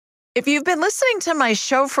If you've been listening to my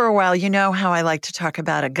show for a while, you know how I like to talk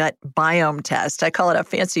about a gut biome test. I call it a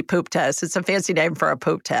fancy poop test. It's a fancy name for a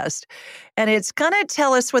poop test. And it's going to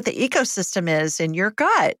tell us what the ecosystem is in your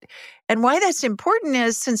gut. And why that's important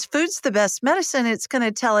is since food's the best medicine, it's going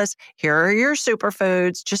to tell us here are your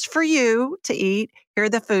superfoods just for you to eat. Here are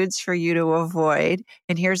the foods for you to avoid.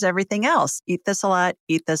 And here's everything else. Eat this a lot,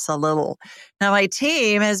 eat this a little. Now, my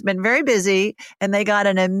team has been very busy and they got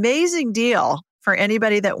an amazing deal for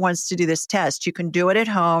anybody that wants to do this test. You can do it at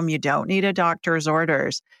home. You don't need a doctor's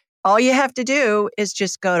orders. All you have to do is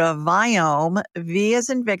just go to Viome, V as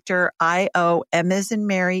in Victor, I-O-M as in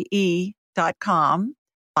Mary, E.com,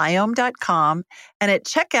 Viome.com. And at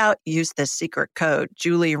checkout, use the secret code,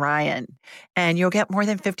 Julie Ryan, and you'll get more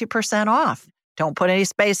than 50% off. Don't put any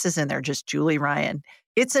spaces in there, just Julie Ryan.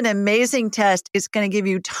 It's an amazing test. It's going to give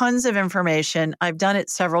you tons of information. I've done it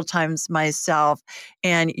several times myself,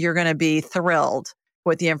 and you're going to be thrilled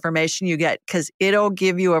with the information you get because it'll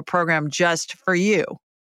give you a program just for you.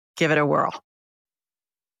 Give it a whirl.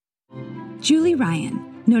 Julie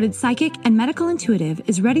Ryan, noted psychic and medical intuitive,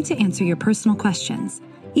 is ready to answer your personal questions,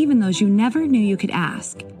 even those you never knew you could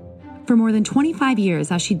ask. For more than 25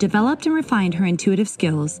 years, as she developed and refined her intuitive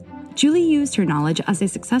skills, Julie used her knowledge as a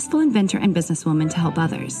successful inventor and businesswoman to help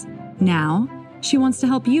others. Now, she wants to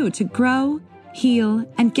help you to grow, heal,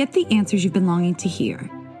 and get the answers you've been longing to hear.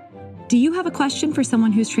 Do you have a question for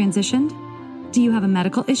someone who's transitioned? Do you have a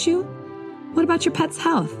medical issue? What about your pet's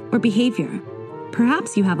health or behavior?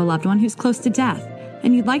 Perhaps you have a loved one who's close to death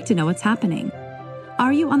and you'd like to know what's happening.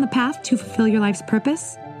 Are you on the path to fulfill your life's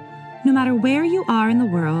purpose? No matter where you are in the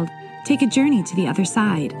world, take a journey to the other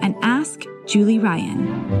side and ask Julie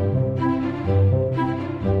Ryan.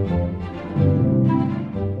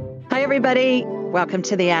 Hi, everybody. Welcome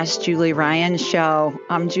to the Ask Julie Ryan Show.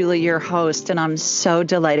 I'm Julie, your host, and I'm so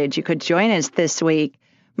delighted you could join us this week.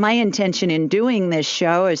 My intention in doing this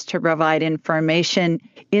show is to provide information,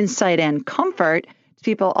 insight, and comfort to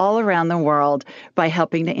people all around the world by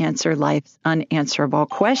helping to answer life's unanswerable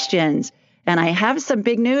questions. And I have some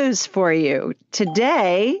big news for you.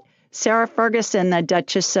 Today, Sarah Ferguson, the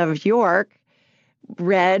Duchess of York,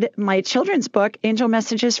 read my children's book, Angel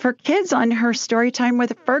Messages for Kids, on her Storytime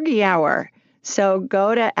with Fergie Hour. So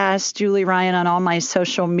go to Ask Julie Ryan on all my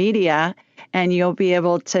social media, and you'll be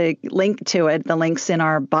able to link to it. The link's in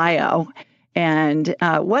our bio. And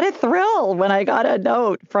what a thrill when I got a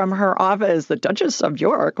note from her office. The Duchess of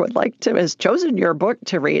York has chosen your book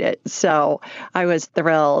to read it. So I was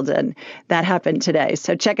thrilled, and that happened today.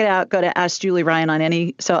 So check it out. Go to Ask Julie Ryan on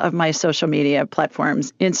any of my social media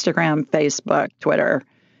platforms, Instagram, Facebook, Twitter,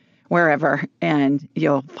 wherever, and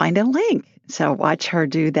you'll find a link. So watch her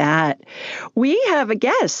do that. We have a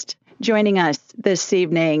guest joining us this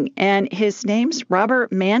evening, and his name's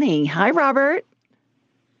Robert Manni. Hi, Robert.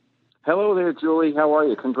 Hello there, Julie. How are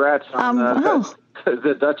you? Congrats on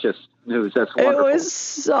the Duchess news. That's wonderful. It was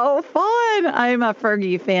so fun. I'm a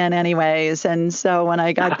Fergie fan anyways. And so when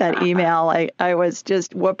I got that email, I was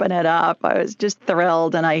just whooping it up. I was just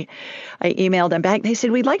thrilled. And I emailed them back. They said,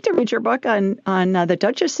 we'd like to read your book on the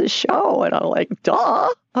Duchess's show. And I'm like, duh,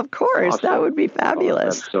 of course. Awesome. That would be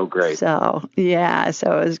fabulous. That's so great. So, yeah,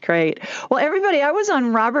 so it was great. Well, everybody, I was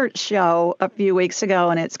on Robert's show a few weeks ago,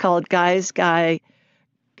 and it's called Guys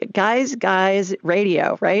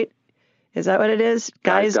Radio, right? Is that what it is?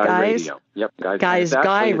 Guys. Radio. Yep.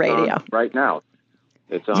 Guy Radio. Right now.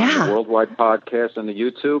 It's on the Worldwide Podcast and the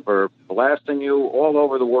YouTube are blasting you all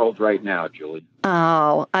over the world right now, Julie.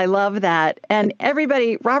 Oh, I love that. And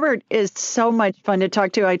everybody, Robert is so much fun to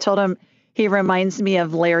talk to. I told him he reminds me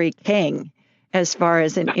of Larry King as far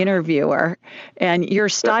as an interviewer. And your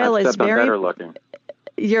style is very better looking.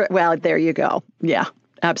 Well, there you go. Yeah,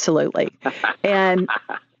 absolutely.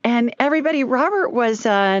 And everybody, Robert was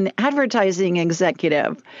an advertising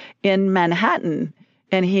executive in Manhattan,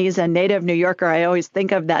 and he's a native New Yorker. I always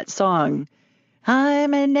think of that song,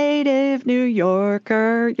 I'm a native New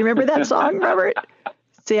Yorker. You remember that song, Robert?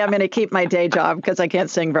 See, I'm going to keep my day job because I can't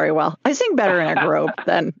sing very well. I sing better in a group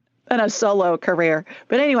than a solo career.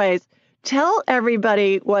 But anyways, tell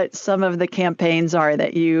everybody what some of the campaigns are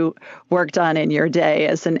that you worked on in your day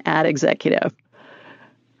as an ad executive.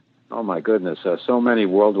 Oh, my goodness. So many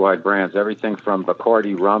worldwide brands, everything from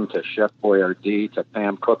Bacardi rum to Chef Boyardee to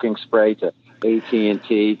Pam cooking spray to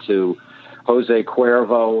AT&T to Jose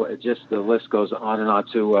Cuervo. Just the list goes on and on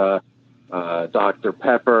to Dr.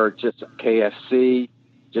 Pepper, just KFC,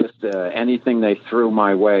 just anything they threw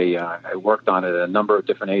my way. I worked on it at a number of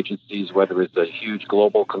different agencies, whether it's the huge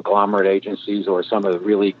global conglomerate agencies or some of the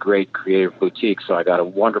really great creative boutiques. So I got a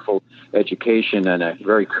wonderful education and a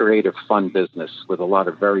very creative, fun business with a lot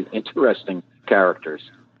of very interesting characters.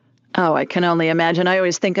 Oh, I can only imagine. I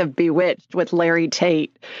always think of Bewitched with Larry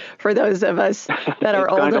Tate, for those of us that are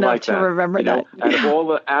It's old kind of enough like to that. remember that. Out of all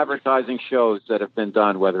the advertising shows that have been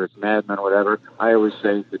done, whether it's Mad Men or whatever, I always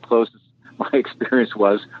say the closest my experience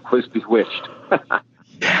was Bewitched.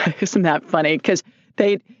 Isn't that funny? Because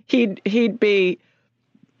he'd be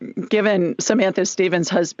giving Samantha Stevens'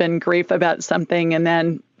 husband grief about something, and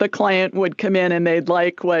then the client would come in and they'd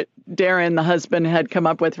like what Darren, the husband, had come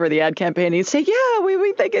up with for the ad campaign. He'd say, "Yeah,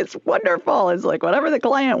 we think it's wonderful." It's like whatever the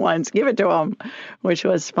client wants, give it to him, which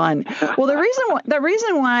was fun. Well, the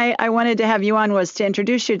reason why I wanted to have you on was to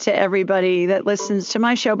introduce you to everybody that listens to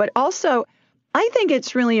my show, but also I think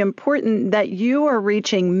it's really important that you are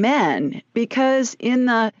reaching men, because in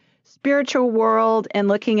the spiritual world and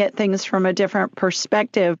looking at things from a different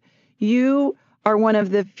perspective, you are one of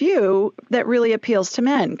the few that really appeals to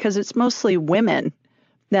men, because it's mostly women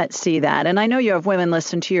that see that. And I know you have women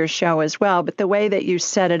listen to your show as well, but the way that you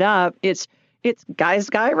set it up, it's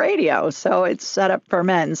guy radio, so it's set up for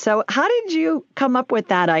men. So how did you come up with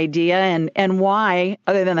that idea, and why,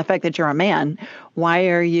 other than the fact that you're a man, why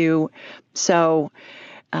are you so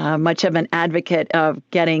much of an advocate of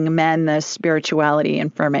getting men the spirituality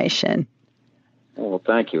information? Well,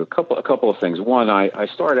 thank you. A couple of things. One, I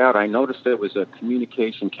started out, I noticed there was a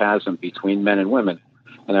communication chasm between men and women,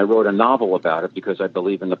 and I wrote a novel about it because I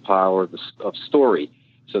believe in the power of story.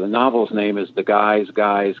 So the novel's name is The Guy's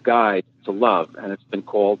Guide to Love, and it's been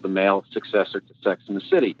called the male successor to Sex and the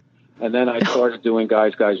City. And then I started doing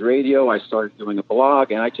Guys Radio. I started doing a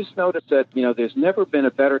blog, and I just noticed that, there's never been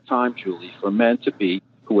a better time, Julie, for men to be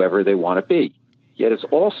whoever they want to be. Yet it's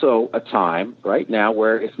also a time right now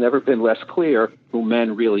where it's never been less clear who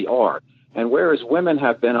men really are. And whereas women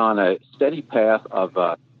have been on a steady path of,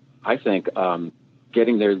 I think,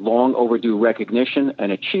 getting their long overdue recognition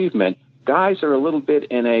and achievement, guys are a little bit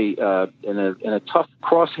in a tough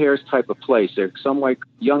crosshairs type of place. They're somewhat,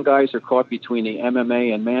 young guys are caught between the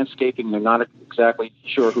MMA and manscaping. They're not exactly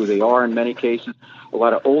sure who they are in many cases. A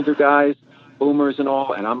lot of older guys, boomers and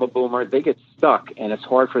all, and I'm a boomer, they get stuck, and it's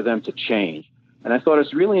hard for them to change. And I thought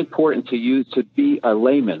it's really important to be a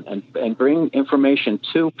layman and bring information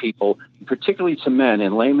to people, particularly to men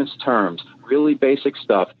in layman's terms, really basic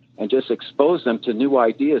stuff, and just expose them to new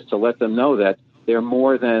ideas to let them know that they're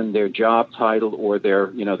more than their job title or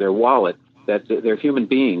their wallet, that they're human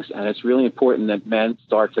beings. And it's really important that men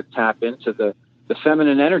start to tap into the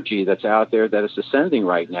feminine energy that's out there that is ascending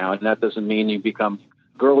right now. And that doesn't mean you become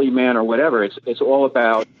girly man or whatever. It's all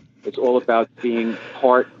about being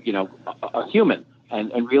part, a human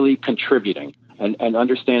and really contributing and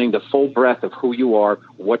understanding the full breadth of who you are,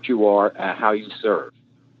 what you are, and how you serve.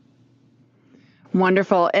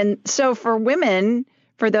 Wonderful. And so for women,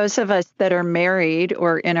 for those of us that are married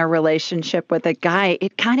or in a relationship with a guy,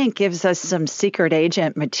 it kind of gives us some secret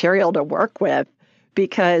agent material to work with,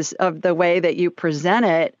 because of the way that you present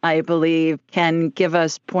it, I believe, can give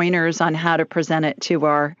us pointers on how to present it to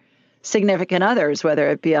our significant others, whether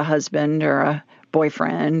it be a husband or a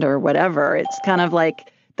boyfriend or whatever. It's kind of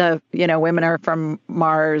like women are from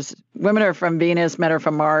Mars, women are from Venus, men are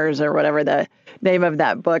from Mars, or whatever the name of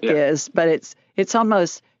that book is. But it's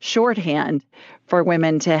almost shorthand for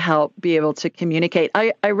women to help be able to communicate.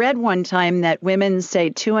 I read one time that women say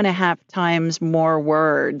 2.5 times more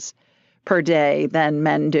words per day than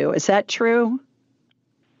men do. Is that true?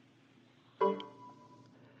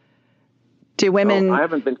 Do women? I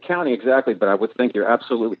haven't been counting exactly, but I would think you're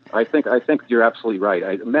absolutely. I think you're absolutely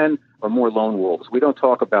right. Men are more lone wolves. We don't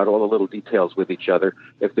talk about all the little details with each other.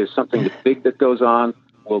 If there's something big that goes on,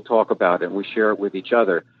 we'll talk about it and we share it with each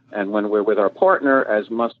other. And when we're with our partner,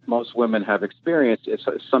 as most women have experienced, it's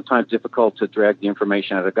sometimes difficult to drag the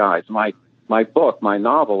information out of guys. My book, my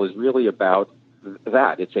novel, is really about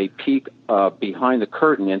that. It's a peek behind the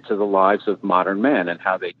curtain into the lives of modern men and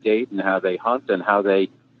how they date and how they hunt and how they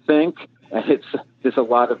think. And there's a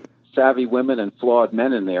lot of savvy women and flawed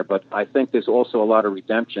men in there, but I think there's also a lot of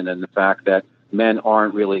redemption in the fact that men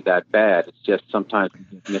aren't really that bad. It's just sometimes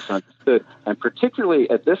misunderstood. And particularly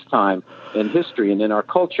at this time in history and in our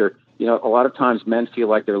culture, a lot of times men feel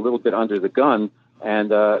like they're a little bit under the gun.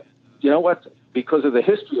 And you know what? Because of the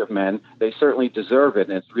history of men, they certainly deserve it.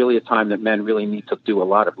 And it's really a time that men really need to do a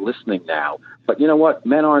lot of listening now. But you know what?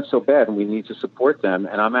 Men aren't so bad, and we need to support them.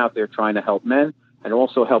 And I'm out there trying to help men and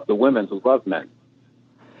also help the women who love men.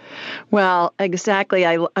 Well, exactly.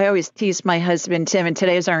 I always tease my husband, Tim, and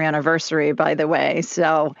today's our anniversary, by the way.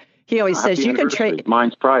 So he always says, you can trade.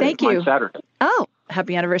 Mine's Friday. Thank you. Mine's Saturday. Oh,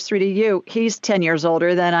 happy anniversary to you. He's 10 years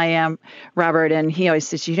older than I am, Robert, and he always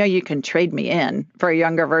says, you can trade me in for a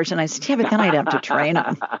younger version. I said, yeah, but then I'd have to train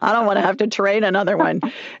him. I don't want to have to train another one.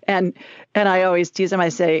 And I always tease him. I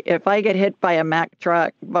say, if I get hit by a Mack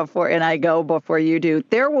truck and I go before you do,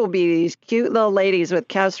 there will be these cute little ladies with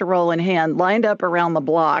casserole in hand lined up around the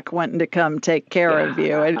block wanting to come take care of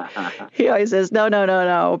you. And he always says,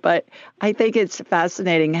 no. But I think it's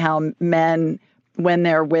fascinating how men, when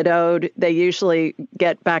they're widowed, they usually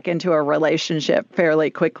get back into a relationship fairly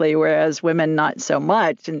quickly, whereas women not so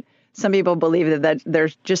much. And some people believe that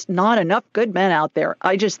there's just not enough good men out there.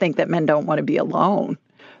 I just think that men don't want to be alone.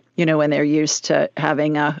 When they're used to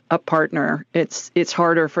having a partner, it's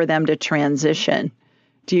harder for them to transition.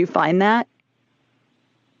 Do you find that?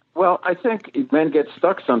 Well, I think men get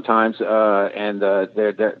stuck sometimes, and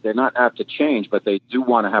they're not apt to change, but they do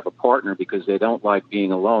want to have a partner because they don't like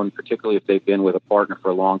being alone, particularly if they've been with a partner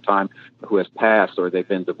for a long time who has passed or they've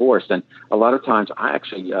been divorced. And a lot of times,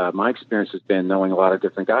 my experience has been knowing a lot of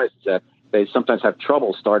different guys that they sometimes have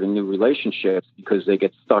trouble starting new relationships because they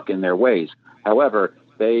get stuck in their ways. However,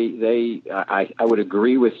 I would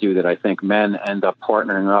agree with you that I think men end up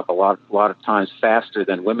partnering up a lot of times faster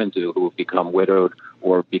than women do who have become widowed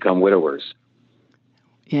or become widowers.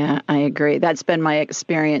 Yeah, I agree. That's been my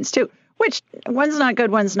experience too, which one's not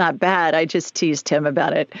good, one's not bad. I just teased him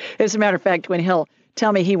about it. As a matter of fact, when he'll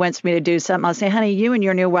tell me he wants me to do something, I'll say, honey, you and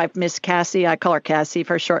your new wife, Miss Cassie, I call her Cassie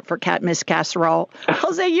for short for Miss Casserole.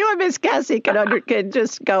 I'll say, you and Miss Cassie can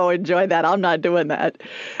just go enjoy that. I'm not doing that.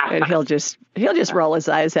 And he'll just roll his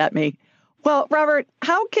eyes at me. Well, Robert,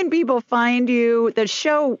 how can people find you? The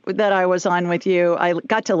show that I was on with you, I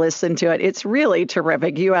got to listen to it. It's really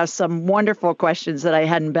terrific. You asked some wonderful questions that I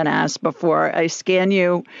hadn't been asked before. I scan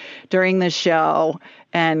you during the show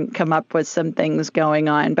and come up with some things going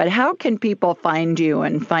on. But how can people find you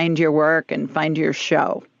and find your work and find your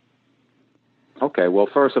show? Okay, well,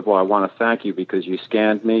 first of all, I want to thank you because you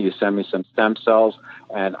scanned me, you sent me some stem cells,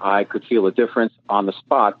 and I could feel a difference on the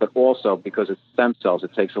spot, but also because it's stem cells,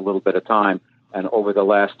 it takes a little bit of time. And over the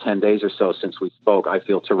last 10 days or so since we spoke, I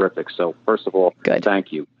feel terrific. So first of all, Good.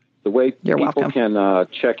 Thank you. The way You're people welcome. can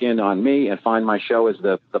check in on me and find my show is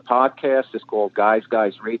the podcast is called Guys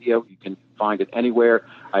Radio. You can find it anywhere.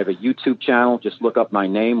 I have a YouTube channel. Just look up my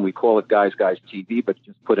name. We call it Guys TV, but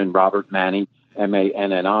just put in Robert Manni,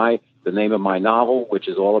 Manni. The name of my novel, which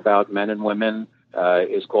is all about men and women,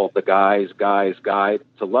 is called The Guys Guide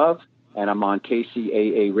to Love. And I'm on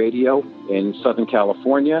KCAA Radio in Southern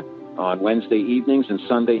California on Wednesday evenings and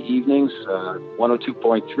Sunday evenings,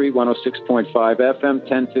 102.3, 106.5 FM,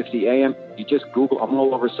 1050 AM. You just Google, I'm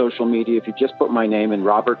all over social media. If you just put my name in,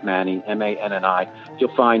 Robert Manni, Manni,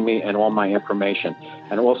 you'll find me and all my information.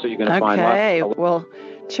 And also you're going to find... Okay, well,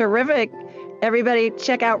 terrific. Everybody,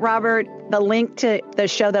 check out Robert. The link to the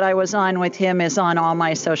show that I was on with him is on all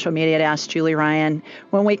my social media at Ask Julie Ryan.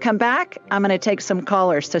 When we come back, I'm going to take some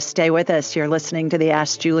callers, so stay with us. You're listening to the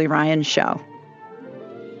Ask Julie Ryan show.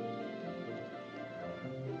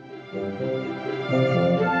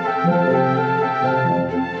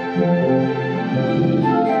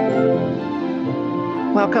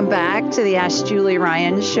 Welcome back to the Ask Julie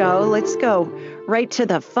Ryan show. Let's go right to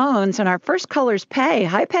the phones. And our first caller's Pay.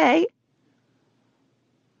 Hi, Pay.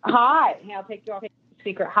 Hi. I'll take you off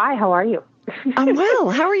speaker. Hi, how are you? I'm well.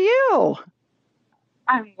 How are you?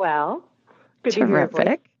 I'm well. Good to hear your voice.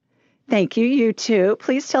 Terrific. Thank you. You too.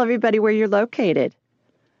 Please tell everybody where you're located.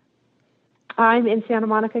 I'm in Santa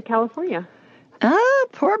Monica, California. Oh,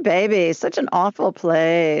 poor baby. Such an awful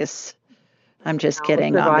place. I'm just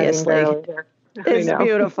kidding, obviously. It's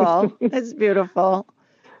beautiful. It's beautiful.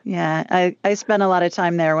 Yeah, I spent a lot of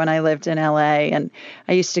time there when I lived in LA, and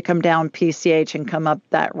I used to come down PCH and come up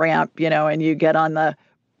that ramp, and you get on the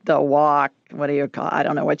walk. What do you call it? I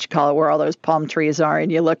don't know what you call it, where all those palm trees are,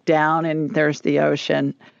 and you look down and there's the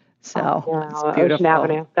ocean. So it's beautiful. Ocean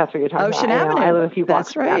Avenue. That's what you're talking about. Ocean Avenue. I live a few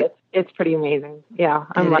blocks. That's right. It's pretty amazing. Yeah,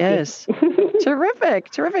 I'm lucky. It is.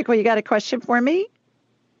 Terrific. Well, you got a question for me?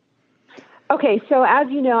 Okay, so as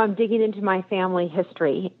you know, I'm digging into my family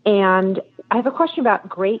history, and I have a question about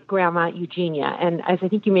great-grandma Eugenia. And as I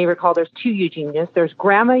think you may recall, there's two Eugenias. There's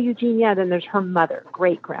Grandma Eugenia, and then there's her mother,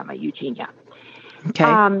 great-grandma Eugenia.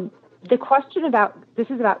 Okay. The question this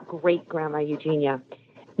is about great-grandma Eugenia.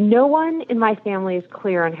 No one in my family is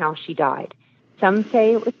clear on how she died. Some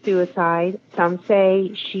say it was suicide. Some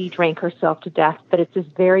say she drank herself to death, but it's this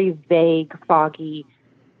very vague, foggy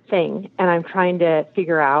thing, and I'm trying to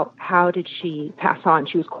figure out how did she pass on.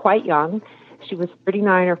 She was quite young. She was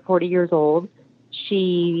 39 or 40 years old.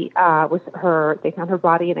 They found her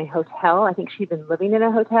body in a hotel. I think she'd been living in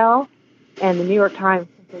a hotel, and the New York Times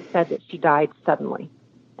they said that she died suddenly,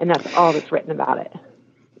 and that's all that's written about it.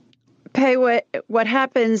 Pay, what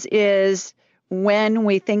happens is when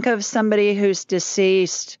we think of somebody who's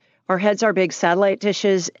deceased, our heads are big satellite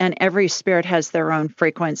dishes, and every spirit has their own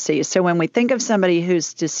frequency. So when we think of somebody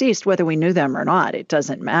who's deceased, whether we knew them or not, it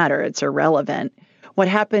doesn't matter. It's irrelevant. What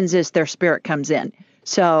happens is their spirit comes in.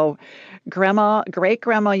 So great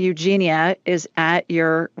grandma Eugenia is at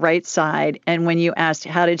your right side. And when you asked,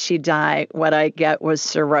 how did she die? What I get was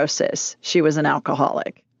cirrhosis. She was an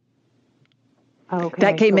alcoholic. Okay.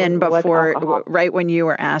 That came so in it was before, alcohol. right when you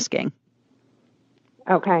were asking.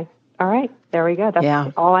 Okay. All right. There we go.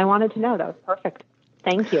 That's all I wanted to know. That was perfect.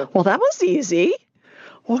 Thank you. Well, that was easy.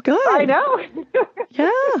 Well, good. I know. Yeah.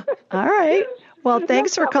 All right. Well,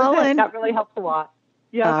 thanks for calling. That really helps a lot.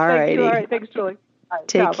 Yes. All Thank righty. you. All right. Thanks, Julie. All right,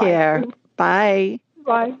 Take care. Bye.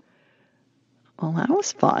 Bye. Well, that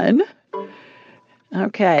was fun.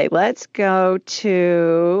 Okay, let's go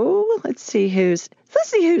to, let's see who's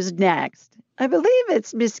next. I believe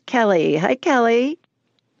it's Miss Kelly. Hi, Kelly.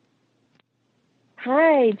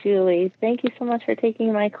 Hi, Julie. Thank you so much for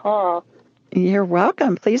taking my call. You're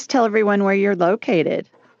welcome. Please tell everyone where you're located.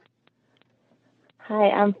 Hi,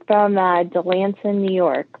 I'm from Delanson, New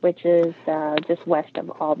York, which is just west of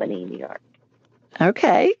Albany, New York.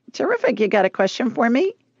 Okay, terrific. You got a question for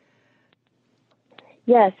me?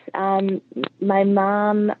 Yes. My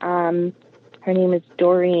mom, her name is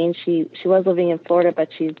Doreen. She was living in Florida, but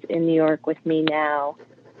she's in New York with me now.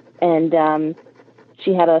 And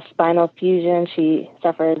she had a spinal fusion. She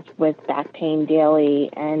suffers with back pain daily,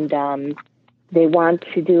 and they want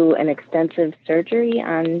to do an extensive surgery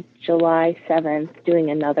on July 7th,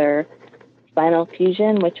 doing another spinal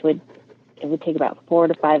fusion, which would take about 4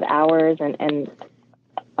 to 5 hours and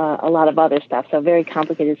a lot of other stuff. So very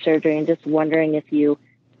complicated surgery, and just wondering if you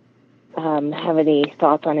have any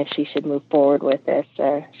thoughts on if she should move forward with this.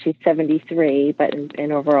 She's 73, but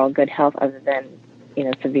in overall good health, other than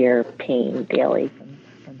severe pain daily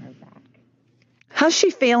from her back. How's she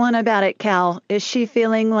feeling about it, Cal? Is she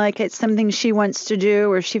feeling like it's something she wants to do,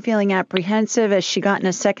 or is she feeling apprehensive? Has she gotten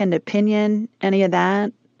a second opinion? Any of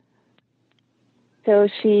that? So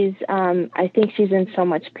she's, I think she's in so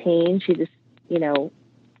much pain. She just,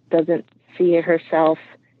 doesn't see herself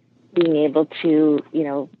being able to,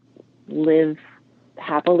 live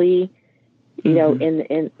happily,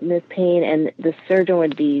 in this pain. And the surgery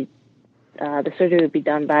would be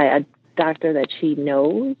done by a doctor that she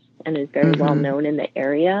knows and is very well known in the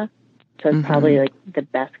area. So it's probably like the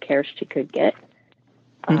best care she could get.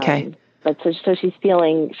 Okay. But so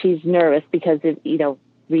she's nervous because of,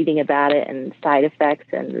 reading about it and side effects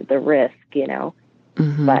and the risk,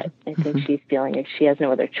 but I think she's feeling like she has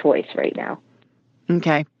no other choice right now.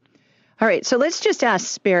 Okay. All right. So let's just ask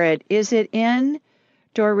Spirit, is it in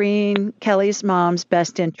Doreen, Kelly's mom's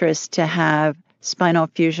best interest to have spinal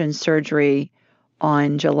fusion surgery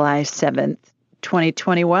on July 7th,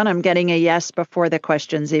 2021? I'm getting a yes before the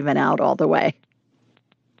question's even out all the way.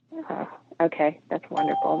 Okay. That's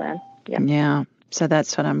wonderful then. Yep. Yeah. So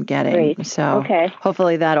that's what I'm getting. Great. So okay.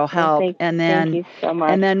 Hopefully that'll help. Well, and then thank you so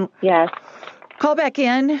much. And then yes. Call back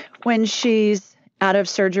in when she's out of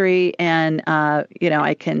surgery, and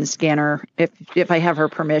I can scan her if I have her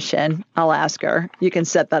permission. I'll ask her. You can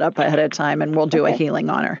set that up ahead of time, and we'll do a healing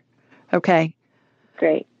on her. Okay.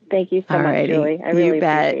 Great. Thank you so much, Julie. I really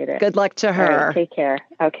appreciate it. Good luck to her. All right, take care.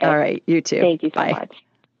 Okay. All right. You too. Thank you so Bye. much.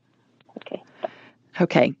 Okay.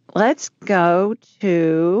 Okay. Let's go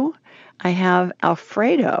to. I have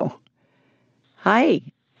Alfredo. Hi,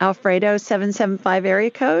 Alfredo, 775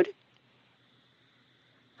 area code.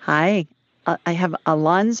 Hi, I have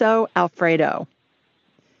Alonzo Alfredo.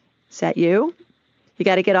 Is that you? You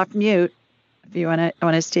got to get off mute if you want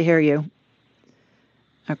us to hear you.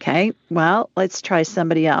 Okay, well, let's try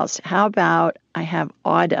somebody else. How about I have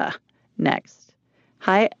Auda next?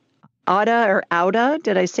 Hi, Auda or Auda.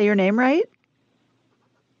 Did I say your name right?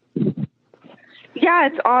 Yeah,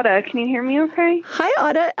 it's Auda. Can you hear me okay? Hi,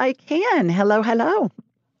 Auda. I can. Hello, hello.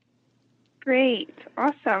 Great.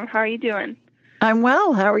 Awesome. How are you doing? I'm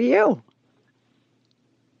well. How are you?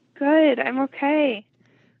 Good. I'm okay.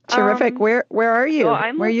 Terrific. Where are you? So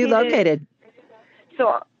where are you located?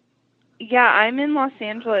 So, yeah, I'm in Los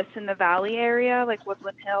Angeles in the Valley area, like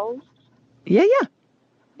Woodland Hills. Yeah.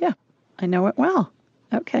 I know it well.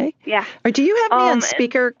 Okay. Yeah. Or do you have me on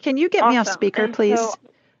speaker? Can you get me off speaker, please?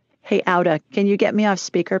 Hey, Auda, can you get me off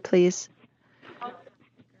speaker, please?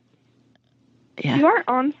 Yeah. You aren't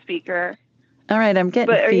on speaker. All right, I'm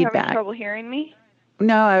getting feedback. But are you having trouble hearing me?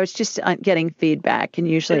 No, I was just getting feedback, and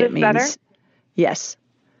usually it means better? Yes.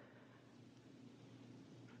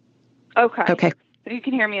 Okay. Okay. So you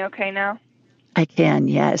can hear me okay now? I can,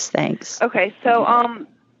 yes, thanks. Okay, so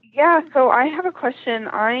so I have a question.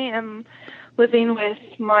 I am living with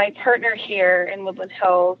my partner here in Woodland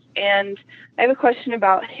Hills, and I have a question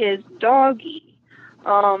about his doggy.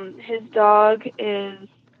 His dog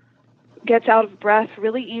gets out of breath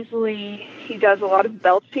really easily. He does a lot of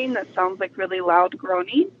belching that sounds like really loud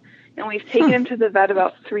groaning, and we've taken him to the vet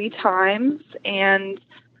about 3 times, and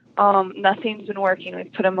nothing's been working.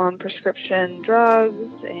 We've put him on prescription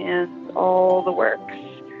drugs and all the works.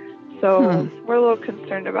 So we're a little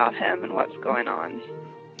concerned about him and what's going on.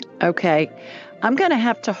 Okay. I'm going to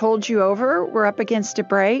have to hold you over. We're up against a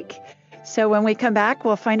break. So when we come back,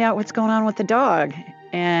 we'll find out what's going on with the dog.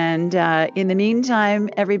 And in the meantime,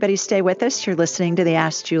 everybody stay with us. You're listening to the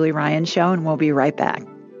Ask Julie Ryan Show, and we'll be right back.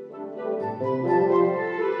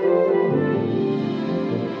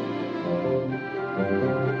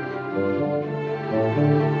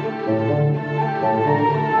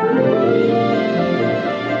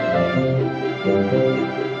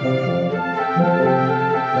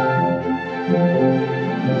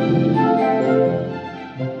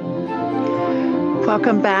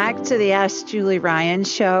 Welcome back to the Ask Julie Ryan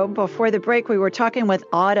Show. Before the break, we were talking with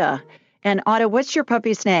Autumn. And Autumn, what's your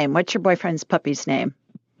puppy's name? What's your boyfriend's puppy's name?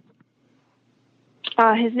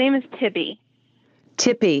 His name is Tibby.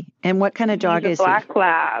 Tippy. And what kind of dog is he? He's a black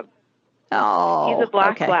lab. Oh, he's a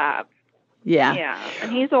black lab. Yeah. Yeah,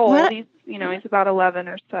 and he's old. He's about 11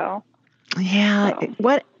 or so. Yeah. So.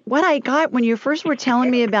 What I got when you first were telling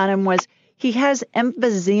me about him was he has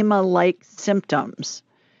emphysema-like symptoms.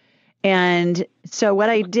 And so what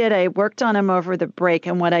I did, I worked on him over the break,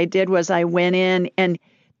 and what I did was I went in, and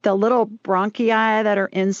the little bronchi that are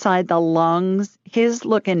inside the lungs, his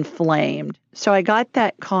look inflamed. So I got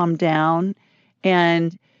that calmed down,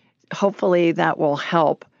 and hopefully that will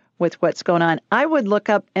help with what's going on. I would look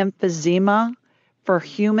up emphysema for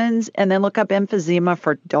humans and then look up emphysema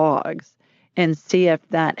for dogs and see if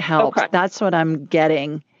that helps. Okay. That's what I'm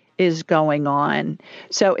getting is going on.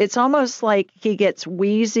 So it's almost like he gets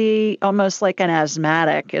wheezy, almost like an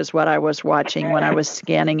asthmatic is what I was watching when I was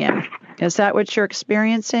scanning him. Is that what you're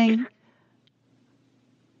experiencing?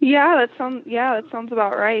 Yeah, that sounds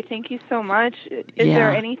about right. Thank you so much. Is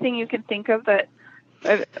there anything you can think of that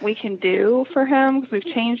we can do for him? Because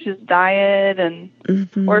we've changed his diet, and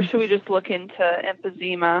or should we just look into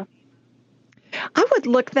emphysema? I would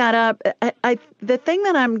look that up. The thing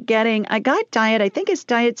that I'm getting, I got diet. I think his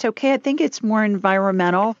diet's okay. I think it's more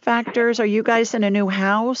environmental factors. Are you guys in a new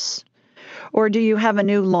house? Or do you have a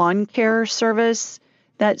new lawn care service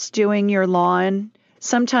that's doing your lawn?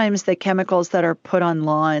 Sometimes the chemicals that are put on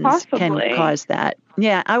lawns can cause that.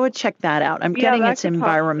 Yeah, I would check that out. I'm getting it's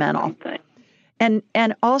environmental. And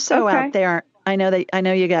also out there, I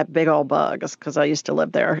know you got big old bugs because I used to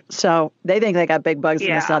live there. So they think they got big bugs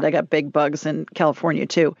in the South. They got big bugs in California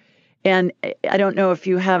too. And I don't know if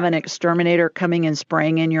you have an exterminator coming and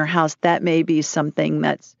spraying in your house. That may be something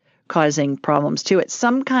that's causing problems too. It's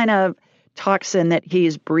some kind of toxin that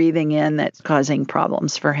he's breathing in that's causing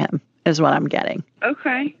problems for him is what I'm getting.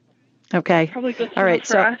 Okay. Probably good All right,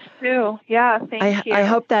 for us too. Yeah, thank you. I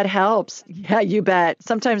hope that helps. Yeah, you bet.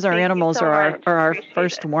 Sometimes our animals are our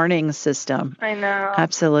first warning system. I know.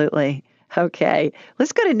 Absolutely. Okay.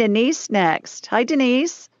 Let's go to Denise next. Hi,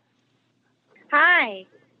 Denise. Hi.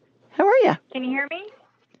 How are you? Can you hear me?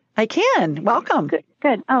 I can. Welcome.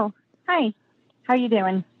 Good. Oh, hi. How are you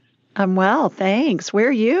doing? I'm well, thanks. Where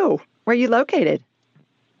are you? Where are you located?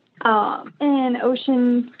 In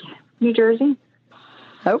Ocean, New Jersey.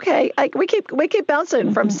 Okay, we keep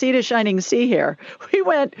bouncing from sea to shining sea here.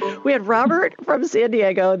 We had Robert from San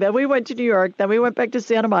Diego, then we went to New York, then we went back to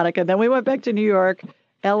Santa Monica, then we went back to New York,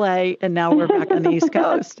 LA, and now we're back on the East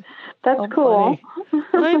Coast. That's cool.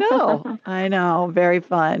 I know, very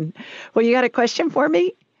fun. Well, you got a question for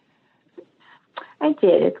me? I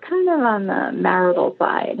did. It's kind of on the marital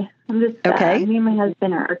side. I'm just me and my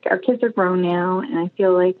husband our kids are grown now, and I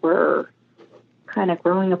feel like we're kind of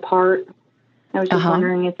growing apart. I was just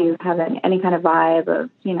wondering if you have any kind of vibe of,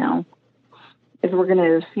 if we're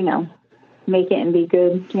going to, make it and be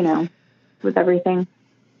good, with everything.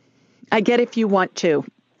 I get if you want to.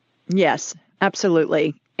 Yes,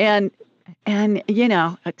 absolutely. And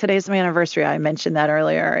today's my anniversary. I mentioned that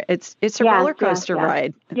earlier. It's a roller coaster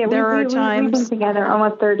ride. Yeah, there are times we've been together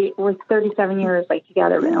almost 37 years,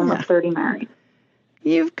 together, but almost 30 married.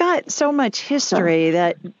 You've got so much history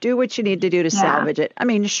that do what you need to do to salvage it. I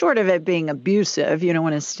mean, short of it being abusive, you don't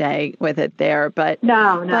want to stay with it there. But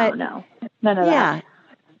no, none of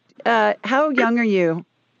that. How young are you,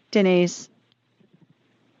 Denise?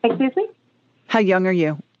 Excuse me? How young are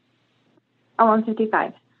you? Oh, I'm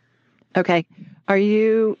 55. Okay.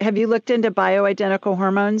 Have you looked into bioidentical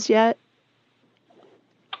hormones yet?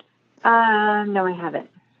 No, I haven't.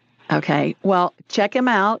 Okay. Well, check him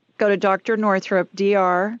out. Go to Dr. Northrup,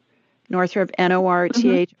 Dr. Northrup,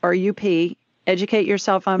 Northrup. Educate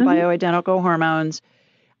yourself on bioidentical hormones.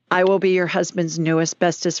 I will be your husband's newest,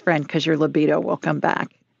 bestest friend because your libido will come back.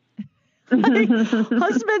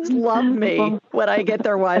 Husbands love me when I get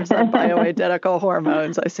their wives on bioidentical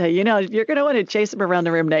hormones. I say, you're going to want to chase him around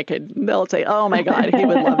the room naked. They'll say, oh my God, he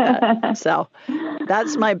would love that. So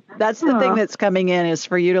that's the thing that's coming in, is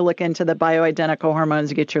for you to look into the bioidentical hormones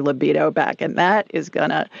to get your libido back. And that is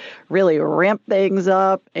going to really ramp things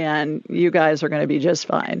up, and you guys are going to be just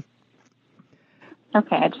fine.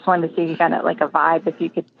 Okay. I just wanted to see kind of like a vibe, if you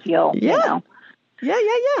could feel, Yeah.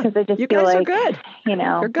 Because I just you feel guys like, are good.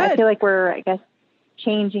 You're good. I feel like we're,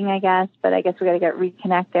 changing, but I guess we got to get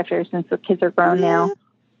reconnect since the kids are grown now.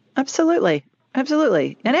 Absolutely.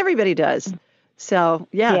 And everybody does. So,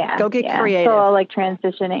 go get creative. So all like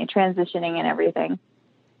transitioning and everything.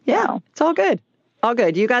 Yeah, so. It's all good. All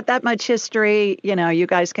good. You got that much history. You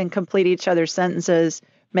guys can complete each other's sentences,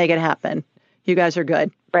 make it happen. You guys are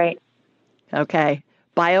good. Right. Okay.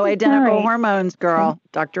 Bioidentical hormones, girl.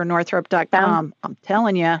 drnorthrup.com. I'm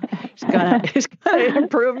telling you, it's gonna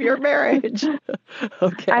improve your marriage.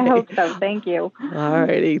 Okay. I hope so. Thank you. All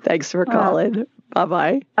righty. Thanks for calling.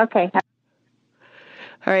 Bye-bye. Okay.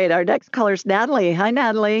 All right. Our next caller is Natalie. Hi,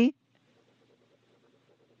 Natalie.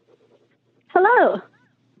 Hello.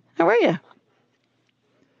 How are you?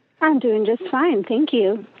 I'm doing just fine. Thank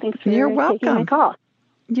you. Thanks for taking my call.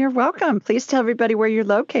 You're welcome. Please tell everybody where you're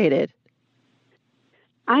located.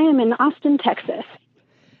 I am in Austin, Texas.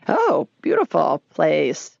 Oh, beautiful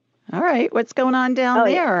place. All right. What's going on down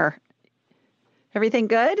there? Yeah. Everything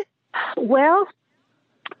good? Well,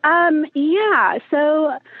 yeah.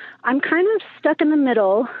 So I'm kind of stuck in the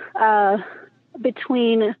middle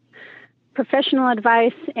between professional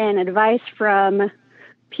advice and advice from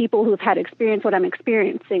people who've had experience what I'm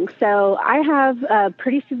experiencing. So I have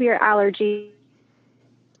pretty severe allergies,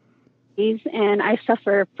 and I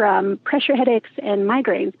suffer from pressure headaches and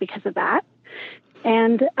migraines because of that.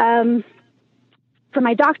 And for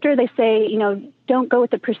my doctor, they say, don't go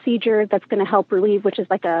with the procedure that's going to help relieve, which is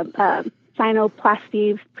like a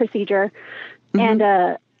sinuplasty procedure. And,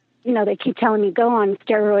 they keep telling me go on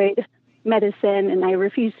steroid medicine, and I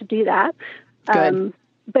refuse to do that.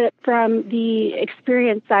 But from the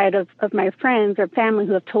experience side of my friends or family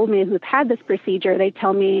who have told me who've had this procedure, they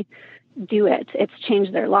tell me, do it. It's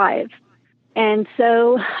changed their lives. And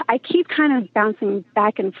so I keep kind of bouncing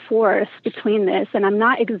back and forth between this, and I'm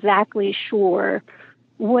not exactly sure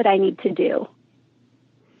what I need to do.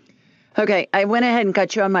 Okay, I went ahead and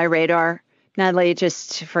got you on my radar, Natalie,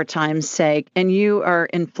 just for time's sake, and you are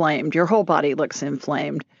inflamed. Your whole body looks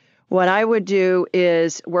inflamed. What I would do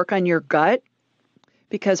is work on your gut,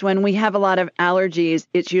 because when we have a lot of allergies,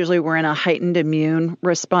 it's usually we're in a heightened immune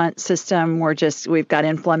response system. We've got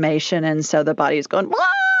inflammation, and so the body's going,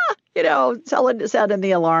 sounding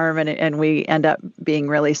the alarm, and we end up being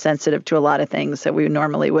really sensitive to a lot of things that we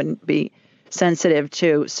normally wouldn't be sensitive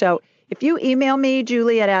to. So if you email me,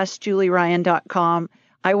 Julie at AskJulieRyan.com,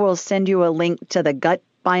 I will send you a link to the gut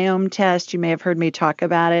biome test. You may have heard me talk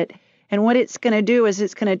about it. And what it's going to do is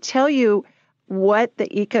it's going to tell you what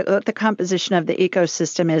the composition of the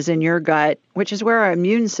ecosystem is in your gut, which is where our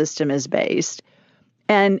immune system is based.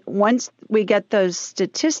 And once we get those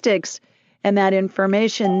statistics and that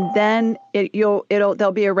information, then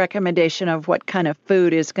there'll be a recommendation of what kind of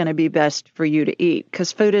food is going to be best for you to eat,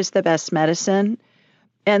 because food is the best medicine.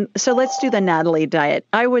 And so let's do the Natalie diet.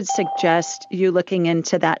 I would suggest you looking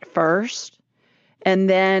into that first, and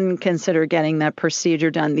then consider getting that procedure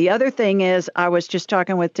done. The other thing is, I was just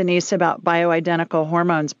talking with Denise about bioidentical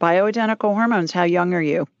hormones. Bioidentical hormones, how young are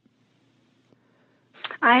you?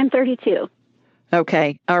 I am 32.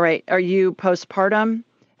 Okay. All right. Are you postpartum?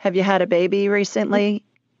 Have you had a baby recently?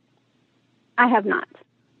 I have not.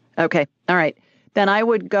 Okay. All right. Then I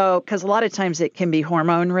would go, because a lot of times it can be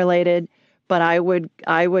hormone related, but I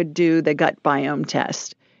would do the gut biome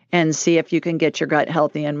test and see if you can get your gut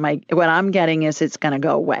healthy. And what I'm getting is it's going to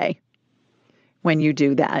go away when you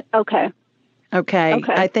do that. Okay.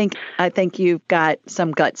 I think you've got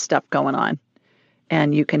some gut stuff going on,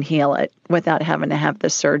 and you can heal it without having to have the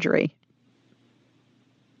surgery.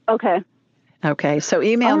 Okay. So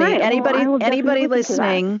email me. Anybody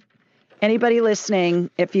listening,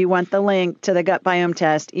 if you want the link to the gut biome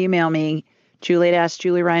test, email me, Julie at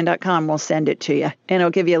AskJulieRyan.com. We'll send it to you, and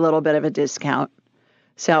it'll give you a little bit of a discount.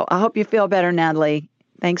 So I hope you feel better, Natalie.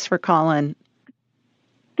 Thanks for calling.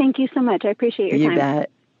 Thank you so much. I appreciate your time. You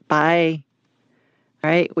bet. Bye. All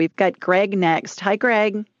right, we've got Greg next. Hi,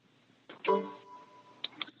 Greg.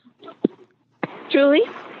 Julie?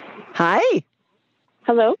 Hi.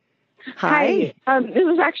 Hello? Hi. This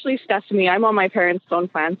is actually Stephanie. I'm on my parents' phone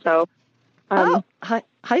plan, so... hi,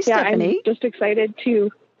 Stephanie. I'm just excited to...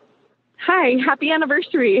 Hi, happy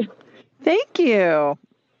anniversary. Thank you.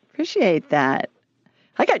 Appreciate that.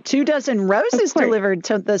 I got 24 roses delivered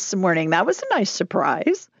this morning. That was a nice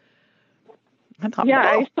surprise.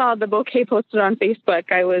 I saw the bouquet posted on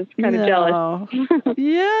Facebook. I was kind of jealous.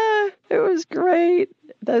 Yeah, it was great.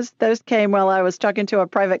 Those came while I was talking to a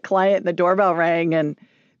private client and the doorbell rang and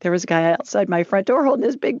there was a guy outside my front door holding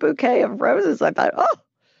this big bouquet of roses. I thought,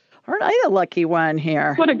 aren't I the lucky one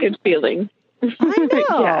here? What a good feeling. I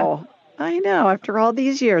know. I know. After all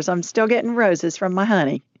these years, I'm still getting roses from my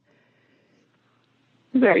honey.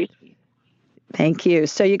 Very sweet. Thank you.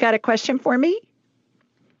 So you got a question for me?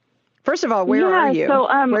 First of all, where are you? So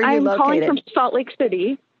where are you I'm located? calling from Salt Lake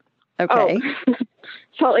City. Okay.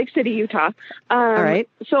 Salt Lake City, Utah. All right.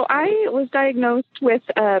 So I was diagnosed with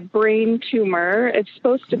a brain tumor. It's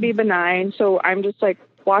supposed to be benign, so I'm just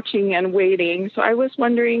watching and waiting. So I was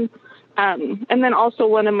wondering, and then also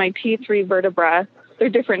one of my T3 vertebra, they're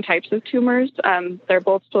different types of tumors. They're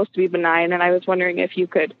both supposed to be benign, and I was wondering if you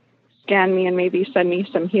could scan me and maybe send me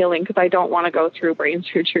some healing because I don't want to go through brain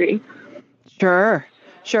surgery. Sure.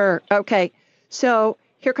 Okay. So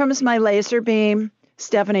here comes my laser beam,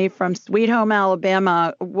 Stephanie, from Sweet Home,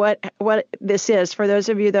 Alabama. What this is, for those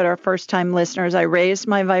of you that are first-time listeners, I raised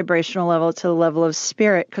my vibrational level to the level of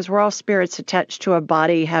spirit because we're all spirits attached to a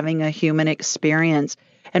body having a human experience.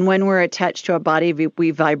 And when we're attached to a body,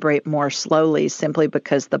 we vibrate more slowly simply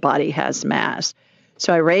because the body has mass.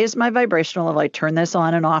 So I raised my vibrational level. I turn this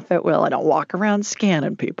on and off at will. I don't walk around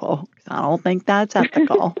scanning people. I don't think that's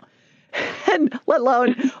ethical. And let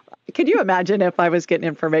alone, could you imagine if I was getting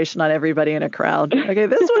information on everybody in a crowd? Okay,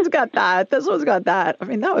 this one's got that. This one's got that. I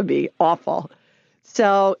mean, that would be awful.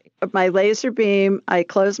 So my laser beam, I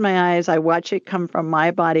close my eyes. I watch it come from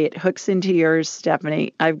my body. It hooks into yours,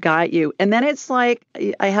 Stephanie. I've got you. And then it's like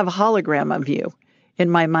I have a hologram of you in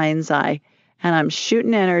my mind's eye. And I'm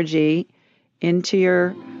shooting energy into your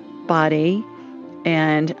body.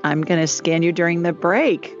 And I'm going to scan you during the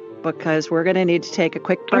break because we're going to need to take a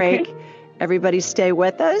quick break. Okay. Everybody stay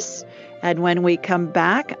with us. And when we come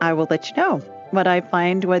back, I will let you know what I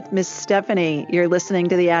find with Miss Stephanie. You're listening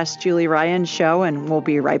to the Ask Julie Ryan show, and we'll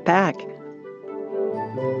be right back.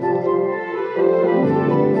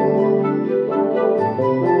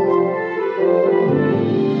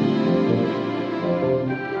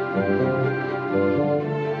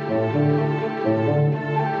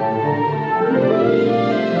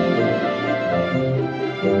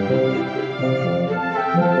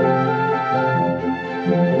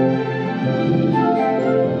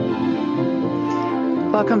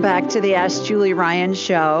 Welcome back to the Ask Julie Ryan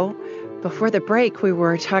show. Before the break, we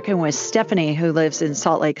were talking with Stephanie, who lives in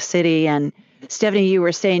Salt Lake City. And Stephanie, you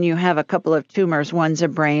were saying you have a couple of tumors. One's a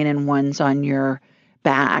brain and one's on your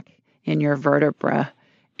back in your vertebra.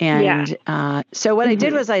 And so what I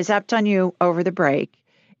did was I zapped on you over the break.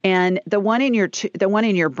 And the one in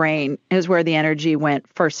your brain is where the energy went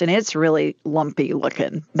first. And it's really lumpy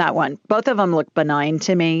looking, that one. Both of them look benign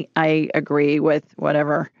to me. I agree with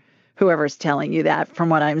whoever's telling you that. From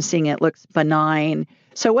what I'm seeing, it looks benign.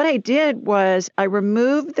 So what I did was I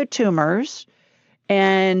removed the tumors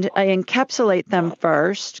and I encapsulate them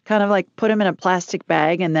first, kind of like put them in a plastic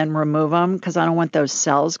bag and then remove them because I don't want those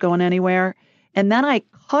cells going anywhere. And then I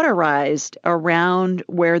cauterized around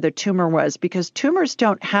where the tumor was because tumors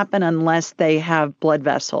don't happen unless they have blood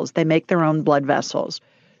vessels. They make their own blood vessels.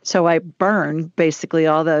 So I burned basically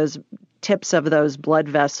all those tips of those blood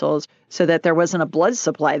vessels so that there wasn't a blood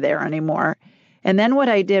supply there anymore. And then what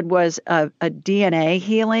I did was a DNA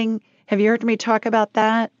healing. Have you heard me talk about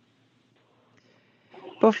that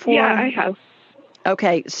before? Yeah, I have.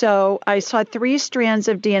 Okay, so I saw 3 strands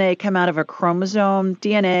of DNA come out of a chromosome.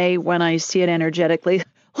 DNA, when I see it energetically,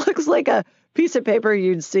 looks like a piece of paper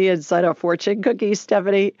you'd see inside a fortune cookie,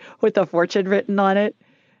 Stephanie, with a fortune written on it.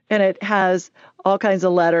 And it has all kinds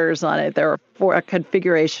of letters on it. There are a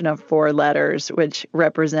configuration of 4 letters, which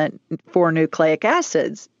represent 4 nucleic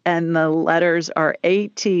acids. And the letters are A,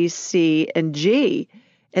 T, C, and G.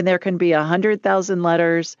 And there can be 100,000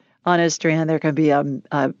 letters on a strand. There can be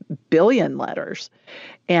a billion letters.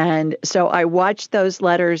 And so I watched those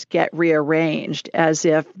letters get rearranged as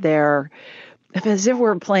if we're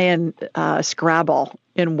playing Scrabble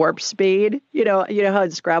in warp speed. You know how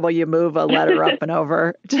in Scrabble you move a letter up and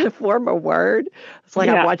over to form a word. It's like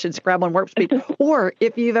I'm watching Scrabble in warp speed. Or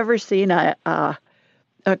if you've ever seen a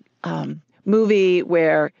movie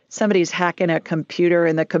where somebody's hacking a computer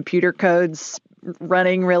and the computer code's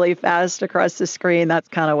running really fast across the screen. That's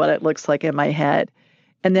kind of what it looks like in my head.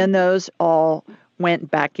 And then those all went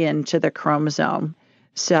back into the chromosome.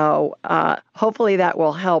 So hopefully that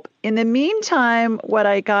will help. In the meantime, what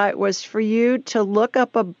I got was for you to look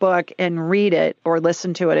up a book and read it or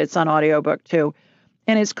listen to it. It's on audiobook too.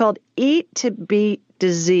 And it's called Eat to Beat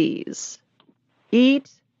Disease. Eat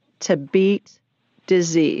to Beat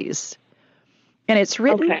Disease. And it's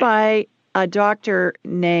written by a doctor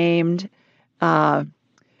named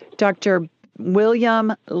Dr.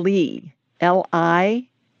 William Lee,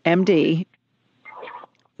 L-I-M-D,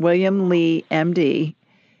 William Lee, M.D.,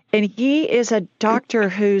 and he is a doctor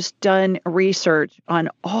who's done research on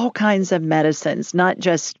all kinds of medicines, not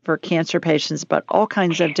just for cancer patients, but all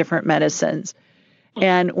kinds of different medicines.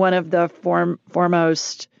 And one of the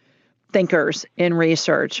foremost thinkers in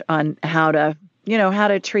research on how to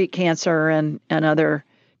treat cancer and other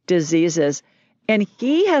diseases. And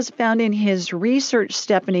he has found in his research,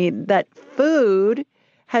 Stephanie, that food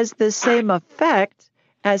has the same effect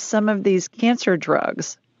as some of these cancer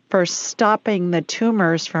drugs for stopping the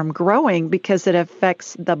tumors from growing because it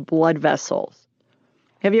affects the blood vessels.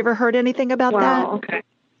 Have you ever heard anything about that? Okay.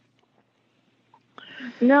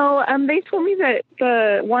 No, they told me that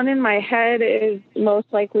the one in my head is most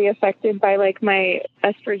likely affected by like my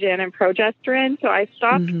estrogen and progesterone. So I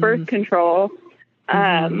stopped birth control.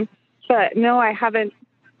 But no, I haven't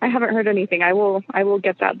heard anything. I will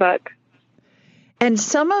get that book. And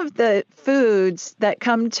some of the foods that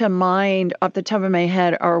come to mind off the top of my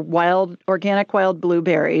head are organic wild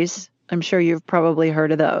blueberries. I'm sure you've probably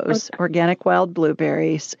heard of those. Okay. Organic wild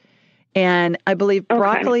blueberries. And I believe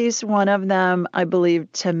broccoli is one of them. I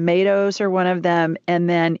believe tomatoes are one of them. And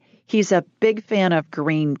then he's a big fan of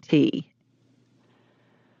green tea.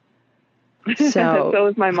 So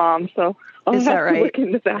is my mom. So I'll is that right? Look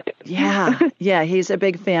into that. Yeah, he's a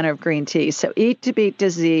big fan of green tea. So Eat to Beat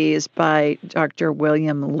Disease by Dr.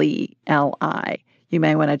 William Lee, L.I. You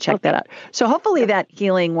may want to check that out. So hopefully that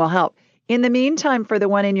healing will help. In the meantime, for the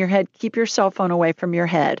one in your head, keep your cell phone away from your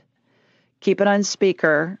head. Keep it on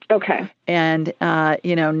speaker. Okay. And,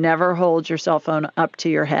 never hold your cell phone up to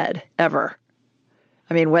your head, ever.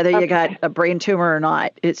 I mean, whether you got a brain tumor or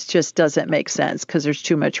not, it just doesn't make sense because there's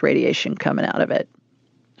too much radiation coming out of it.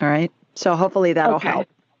 All right? So hopefully that'll help.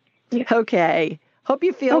 Yeah. Okay. Hope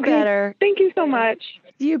you feel better. Thank you so much.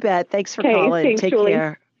 You bet. Thanks for calling. Thanks, Take Julie.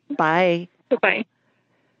 care. Bye. Bye-bye.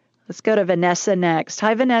 Let's go to Vanessa next.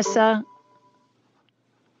 Hi, Vanessa.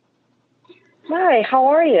 Hi, how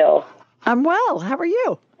are you? I'm well. How are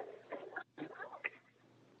you?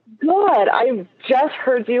 Good. I just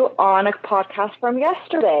heard you on a podcast from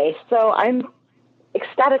yesterday, so I'm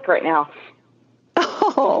ecstatic right now.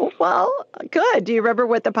 Oh, well, good. Do you remember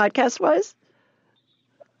what the podcast was?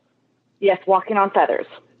 Yes, Walking on Feathers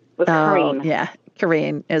with Kareen. Yeah,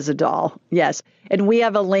 Kareen is a doll. Yes. And we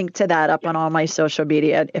have a link to that up on all my social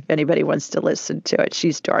media if anybody wants to listen to it.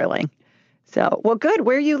 She's darling. So, well, good.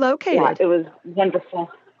 Where are you located? Yeah, it was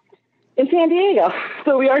wonderful. In San Diego.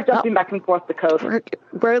 So we are jumping back and forth the coast.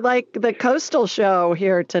 We're like the coastal show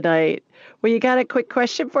here tonight. Well, you got a quick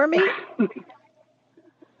question for me?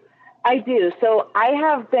 I do. So I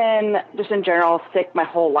have been, just in general, sick my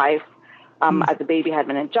whole life. As a baby, I had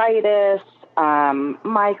meningitis,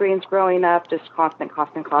 migraines growing up, just constant.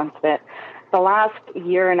 The last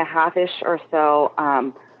year and a half-ish or so,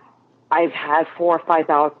 I've had 4 or 5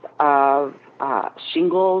 bouts of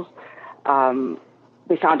shingles.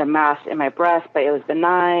 They found a mass in my breast, but it was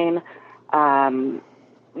benign.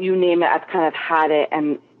 You name it, I've kind of had it.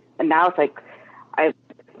 And now it's like I've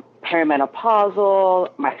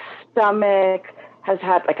perimenopausal, my stomach has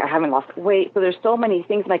had, I haven't lost weight. So there's so many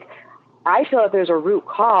things. I feel like there's a root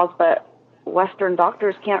cause, but Western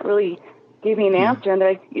doctors can't really give me an answer. And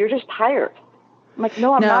they're like, you're just tired. I'm like,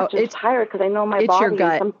 no, I'm not just tired because I know my body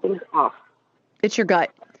and something's off. It's your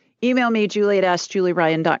gut. Email me,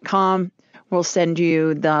 Julie@AskJulieRyan.com. We'll send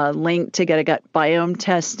you the link to get a gut biome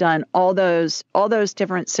test done. All those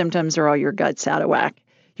different symptoms are all your gut's out of whack.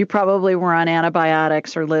 You probably were on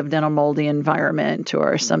antibiotics or lived in a moldy environment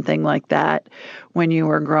or something like that when you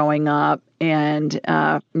were growing up. And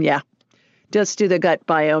just do the gut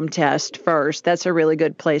biome test first. That's a really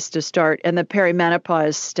good place to start. And the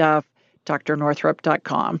perimenopause stuff,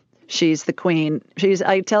 drnorthrup.com. She's the queen.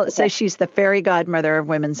 Say she's the fairy godmother of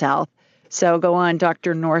women's health. So go on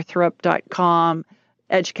drnorthrup.com,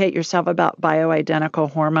 educate yourself about bioidentical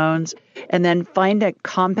hormones, and then find a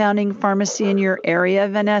compounding pharmacy in your area,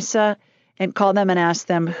 Vanessa, and call them and ask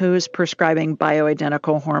them who's prescribing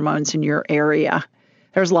bioidentical hormones in your area.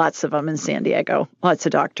 There's lots of them in San Diego, lots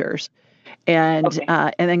of doctors. and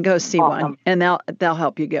then go see one, and they'll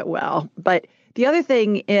help you get well. But the other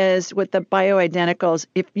thing is with the bioidenticals,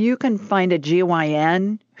 if you can find a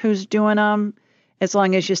GYN who's doing them, as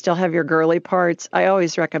long as you still have your girly parts, I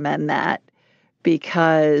always recommend that,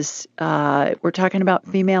 because we're talking about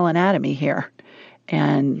female anatomy here,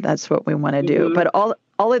 and that's what we want to do. But all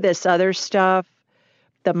of this other stuff,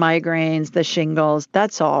 the migraines, the shingles,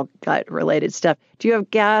 that's all gut-related stuff. Do you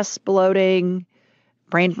have gas, bloating,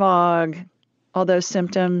 brain fog, all those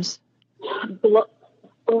symptoms?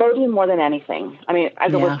 Bloating more than anything. I mean, I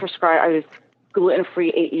was prescribed, I was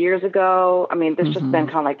gluten-free 8 years ago. I mean, this just been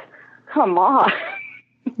kind of like, come on.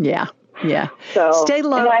 Yeah. So stay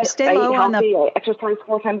low. I I exercise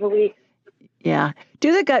 4 times a week. Yeah.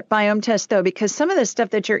 Do the gut biome test, though, because some of the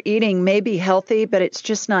stuff that you're eating may be healthy, but it's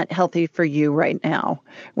just not healthy for you right now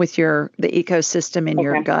with the ecosystem in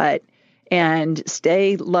your gut. And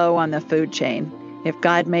stay low on the food chain. If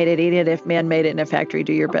God made it, eat it. If man made it in a factory,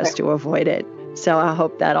 do your best to avoid it. So I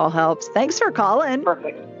hope that all helps. Thanks for calling.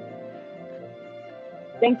 Perfect.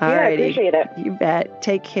 Thank you. I appreciate it. You bet.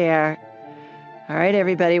 Take care. All right,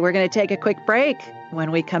 everybody, we're going to take a quick break.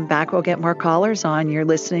 When we come back, we'll get more callers on. You're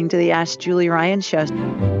listening to the Ask Julie Ryan Show.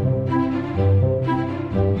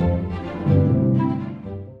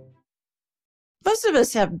 Most of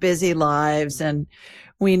us have busy lives, and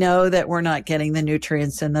we know that we're not getting the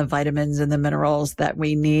nutrients and the vitamins and the minerals that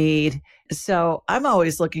we need. So I'm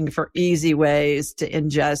always looking for easy ways to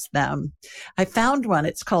ingest them. I found one.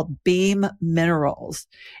 It's called Beam Minerals.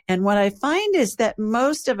 And what I find is that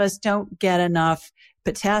most of us don't get enough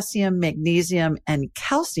potassium, magnesium, and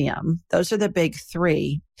calcium. Those are the big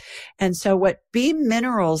 3. And so what Beam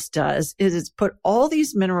Minerals does is it's put all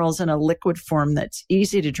these minerals in a liquid form that's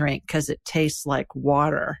easy to drink because it tastes like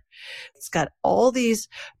water. It's got all these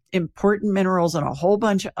important minerals and a whole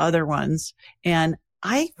bunch of other ones. And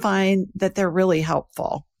I find that they're really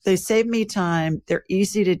helpful. They save me time. They're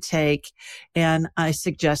easy to take. And I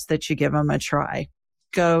suggest that you give them a try.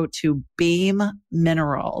 Go to Beam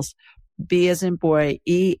Minerals, B as in boy,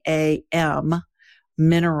 EAM,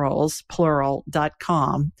 minerals,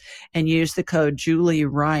 plural.com, and use the code Julie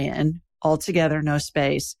Ryan, all together, no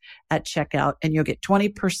space, at checkout, and you'll get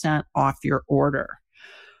 20% off your order.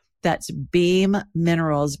 That's Beam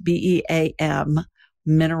Minerals, BEAM,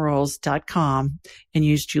 minerals.com, and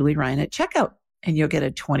use Julie Ryan at checkout, and you'll get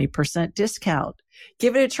a 20% discount.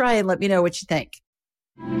 Give it a try and let me know what you think.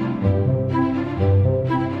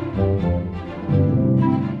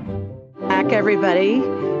 Back, everybody,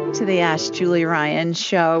 to the Ask Julie Ryan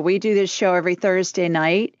Show. We do this show every Thursday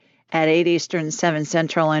night at 8 Eastern, 7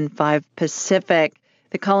 Central, and 5 Pacific.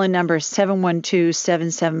 The call-in number is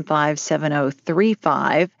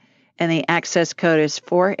 712-775-7035. And the access code is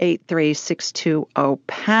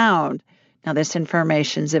 483-620-pound. Now, this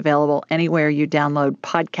information is available anywhere you download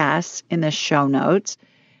podcasts in the show notes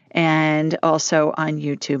and also on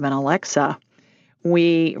YouTube and Alexa.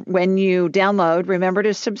 When you download, remember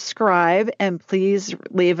to subscribe and please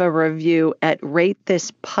leave a review at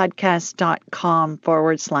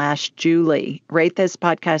ratethispodcast.com/Julie.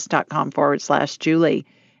 ratethispodcast.com/Julie.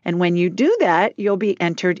 And when you do that, you'll be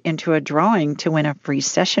entered into a drawing to win a free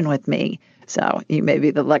session with me. So you may be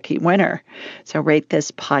the lucky winner. So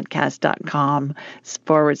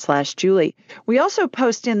ratethispodcast.com/Julie. We also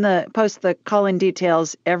post the call-in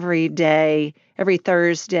details every day, every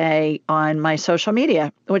Thursday on my social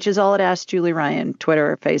media, which is all at Ask Julie Ryan,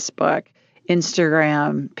 Twitter, Facebook,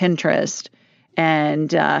 Instagram, Pinterest.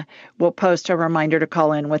 And we'll post a reminder to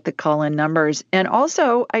call in with the call-in numbers. And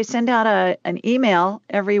also, I send out an email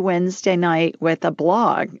every Wednesday night with a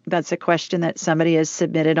blog. That's a question that somebody has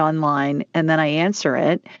submitted online, and then I answer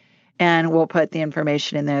it. And we'll put the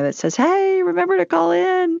information in there that says, hey, remember to call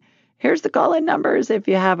in. Here's the call-in numbers if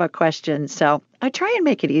you have a question. So I try and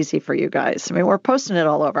make it easy for you guys. I mean, we're posting it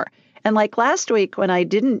all over. And like last week when I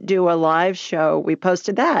didn't do a live show, we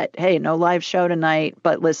posted that. Hey, no live show tonight,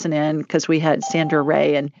 but listen in because we had Sandra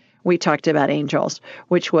Ray and we talked about angels,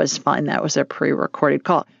 which was fun. That was a pre-recorded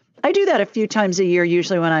call. I do that a few times a year,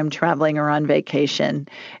 usually when I'm traveling or on vacation,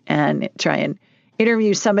 and try and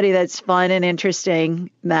interview somebody that's fun and interesting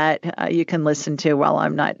that you can listen to while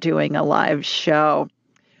I'm not doing a live show.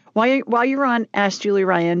 While you're on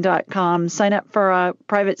AskJulieRyan.com, sign up for a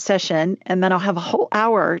private session, and then I'll have a whole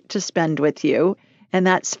hour to spend with you. And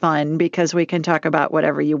that's fun because we can talk about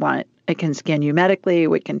whatever you want. I can scan you medically.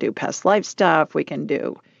 We can do past life stuff. We can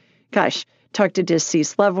do, talk to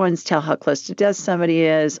deceased loved ones, tell how close to death somebody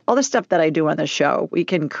is, all the stuff that I do on the show. We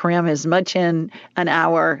can cram as much in an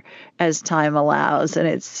hour as time allows. And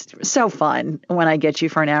it's so fun when I get you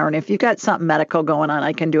for an hour. And if you've got something medical going on,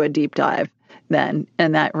 I can do a deep dive. then,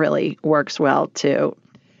 and that really works well too.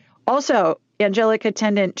 Also, angelic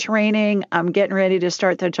attendant training. I'm getting ready to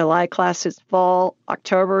start the July class. It's full.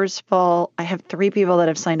 October's full. I have 3 people that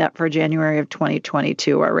have signed up for January of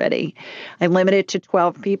 2022 already. I limit it to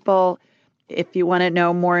 12 people. If you want to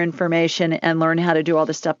know more information and learn how to do all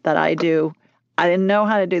the stuff that I do, I didn't know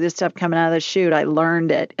how to do this stuff coming out of the chute. I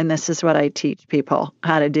learned it, and this is what I teach people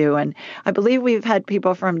how to do. And I believe we've had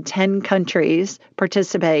people from 10 countries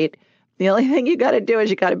participate. The only thing you got to do is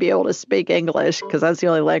you got to be able to speak English, because that's the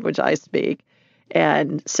only language I speak.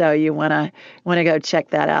 And so you want to go check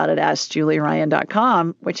that out at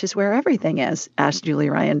AskJulieRyan.com, which is where everything is,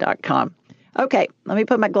 AskJulieRyan.com. Okay, let me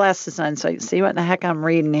put my glasses on so you can see what the heck I'm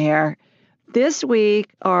reading here. This week,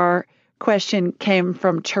 our question came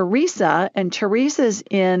from Teresa, and Teresa's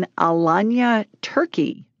in Alanya,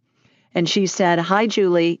 Turkey. And she said, "Hi,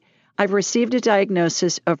 Julie. I've received a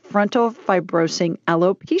diagnosis of frontal fibrosing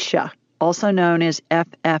alopecia, also known as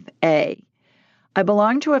FFA. I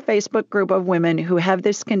belong to a Facebook group of women who have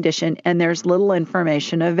this condition, and there's little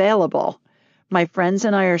information available. My friends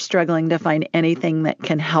and I are struggling to find anything that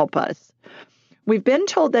can help us. We've been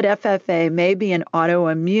told that FFA may be an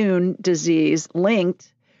autoimmune disease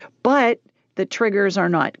linked, but the triggers are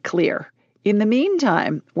not clear. In the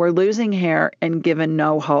meantime, we're losing hair and given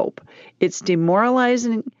no hope. It's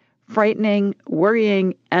demoralizing, frightening,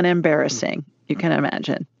 worrying, and embarrassing. You can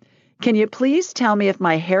imagine. Can you please tell me if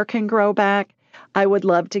my hair can grow back? I would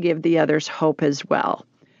love to give the others hope as well.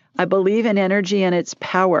 I believe in energy and its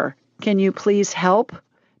power. Can you please help?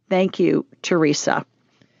 Thank you, Teresa."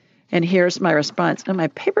 And here's my response. Oh, my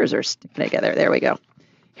papers are sticking together. There we go.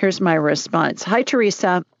 Here's my response. "Hi,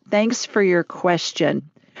 Teresa. Thanks for your question.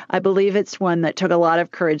 I believe it's one that took a lot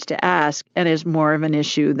of courage to ask and is more of an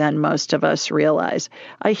issue than most of us realize.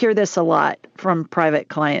 I hear this a lot from private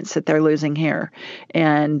clients that they're losing hair.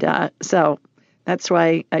 And so that's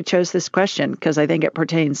why I chose this question, because I think it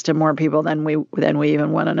pertains to more people than we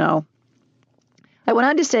even want to know. I went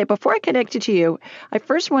on to say, before I connected to you, I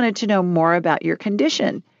first wanted to know more about your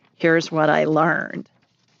condition. Here's what I learned.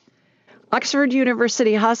 Oxford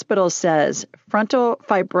University Hospital says frontal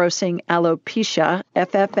fibrosing alopecia,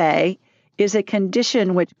 FFA, is a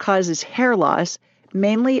condition which causes hair loss,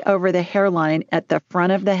 mainly over the hairline at the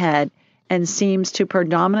front of the head, and seems to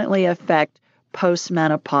predominantly affect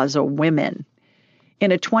postmenopausal women.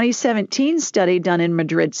 In a 2017 study done in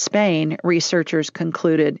Madrid, Spain, researchers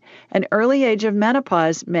concluded an early age of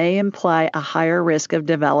menopause may imply a higher risk of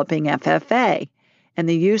developing FFA, and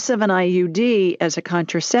the use of an IUD as a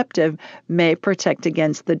contraceptive may protect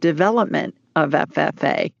against the development of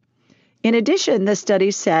FFA. In addition, the study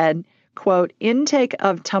said, quote, intake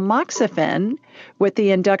of tamoxifen with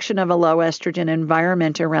the induction of a low estrogen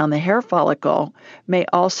environment around the hair follicle may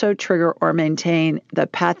also trigger or maintain the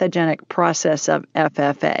pathogenic process of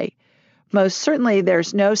FFA. Most certainly,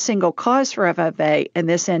 there's no single cause for FFA, and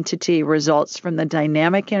this entity results from the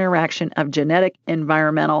dynamic interaction of genetic,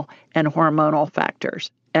 environmental, and hormonal factors,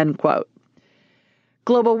 end quote.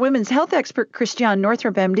 Global women's health expert Christiane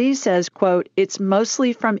Northrup, MD, says, quote, it's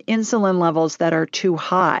mostly from insulin levels that are too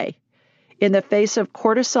high. In the face of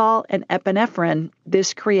cortisol and epinephrine,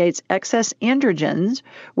 this creates excess androgens,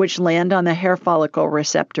 which land on the hair follicle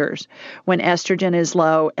receptors. When estrogen is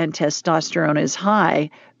low and testosterone is high,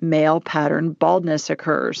 male pattern baldness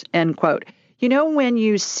occurs, end quote. You know, when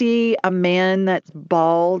you see a man that's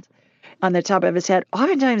bald on the top of his head,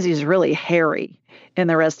 oftentimes he's really hairy in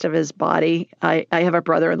the rest of his body. I have a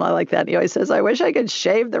brother-in-law like that. He always says, I wish I could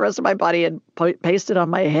shave the rest of my body and paste it on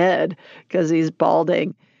my head because he's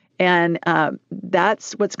balding. And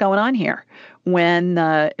that's what's going on here. When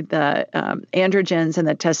the androgens and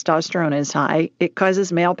the testosterone is high, it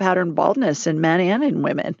causes male pattern baldness in men and in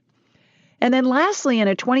women. And then lastly, in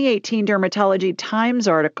a 2018 Dermatology Times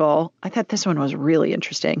article, I thought this one was really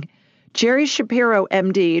interesting. Jerry Shapiro,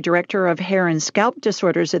 MD, Director of Hair and Scalp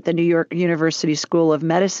Disorders at the New York University School of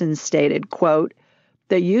Medicine, stated, quote,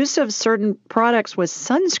 the use of certain products with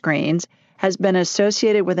sunscreens has been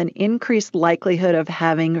associated with an increased likelihood of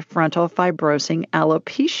having frontal fibrosing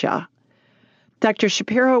alopecia. Dr.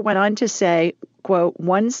 Shapiro went on to say, quote,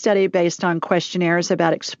 one study based on questionnaires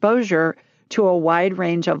about exposure to a wide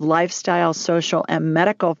range of lifestyle, social, and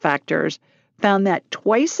medical factors found that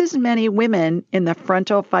twice as many women in the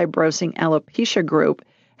frontal fibrosing alopecia group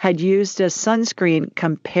had used a sunscreen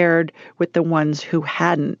compared with the ones who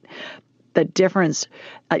hadn't. The difference,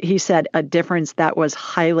 he said, a difference that was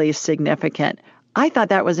highly significant. I thought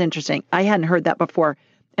that was interesting. I hadn't heard that before.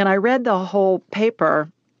 And I read the whole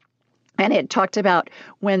paper, and it talked about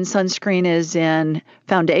when sunscreen is in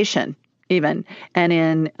foundation, even, and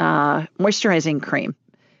in moisturizing cream.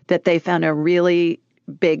 that they found a really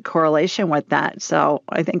big correlation with that. So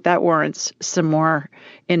I think that warrants some more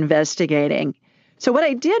investigating. So what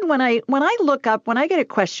I did when I get a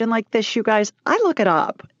question like this, you guys, I look it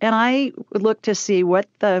up and I look to see what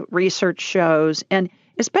the research shows. And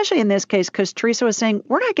especially in this case, because Teresa was saying,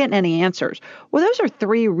 we're not getting any answers. Well, those are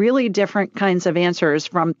three really different kinds of answers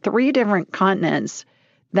from three different continents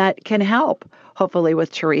that can help, hopefully,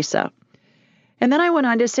 with Teresa. And then I went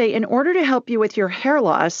on to say, in order to help you with your hair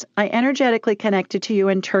loss, I energetically connected to you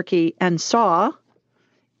in Turkey and saw,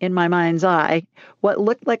 in my mind's eye, what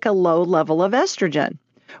looked like a low level of estrogen.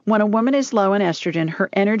 When a woman is low in estrogen, her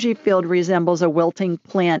energy field resembles a wilting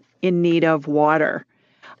plant in need of water.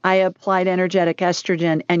 I applied energetic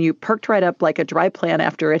estrogen, and you perked right up like a dry plant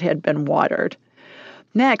after it had been watered.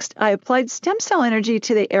 Next, I applied stem cell energy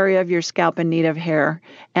to the area of your scalp in need of hair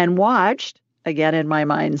and watched, again in my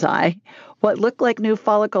mind's eye, what looked like new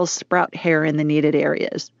follicles sprout hair in the needed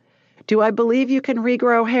areas. Do I believe you can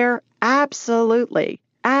regrow hair? Absolutely.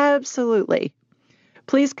 Absolutely.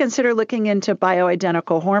 Please consider looking into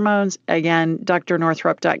bioidentical hormones. Again,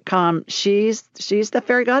 drnorthrup.com. She's the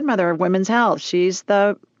fairy godmother of women's health. She's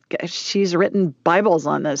written Bibles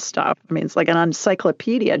on this stuff. I mean, it's like an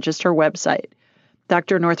encyclopedia, just her website,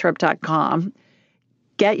 drnorthrup.com.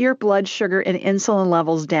 Get your blood sugar and insulin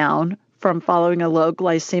levels down from following a low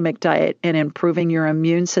glycemic diet and improving your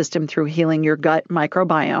immune system through healing your gut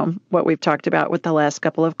microbiome, what we've talked about with the last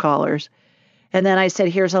couple of callers. And then I said,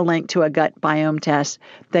 here's a link to a gut biome test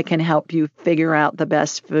that can help you figure out the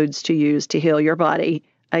best foods to use to heal your body.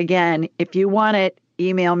 Again, if you want it,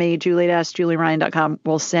 email me, julie@julieryan.com.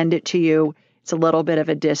 We'll send it to you. It's a little bit of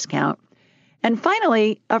a discount. And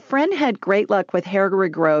finally, a friend had great luck with hair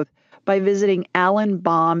regrowth by visiting Alan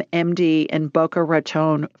Baum, MD, in Boca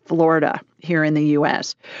Raton, Florida, here in the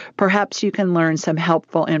U.S. Perhaps you can learn some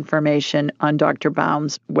helpful information on Dr.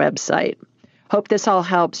 Baum's website. Hope this all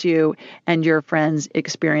helps you and your friends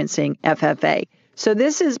experiencing FFA. So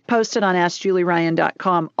this is posted on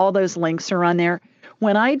AskJulieRyan.com. All those links are on there.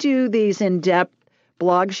 When I do these in-depth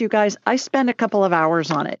blogs, you guys, I spend a couple of hours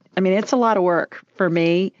on it. I mean, it's a lot of work for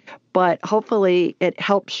me, but hopefully it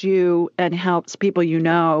helps you and helps people you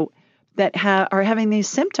know that are having these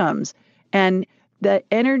symptoms. And the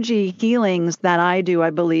energy healings that I do,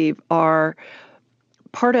 I believe, are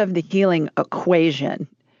part of the healing equation.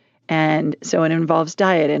 And so it involves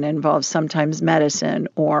diet, and it involves sometimes medicine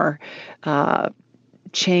or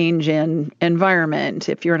change in environment,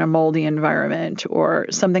 if you're in a moldy environment or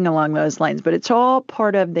something along those lines. But it's all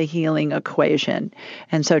part of the healing equation.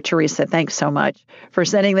 And so, Teresa, thanks so much for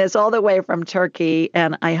sending this all the way from Turkey.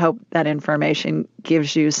 And I hope that information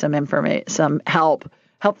gives you some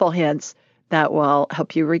helpful hints that will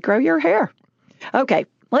help you regrow your hair. Okay,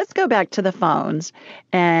 let's go back to the phones.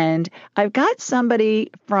 And I've got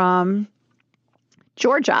somebody from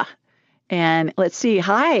Georgia. And let's see.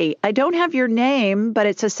 Hi, I don't have your name, but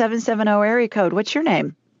it's a 770 area code. What's your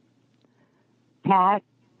name? Pat.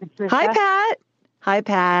 Hi, Pat. Hi,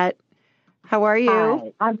 Pat. How are you?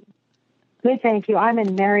 Hi. I'm good, thank you. I'm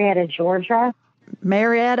in Marietta, Georgia.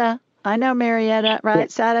 Marietta. I know Marietta, right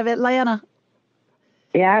side of Atlanta.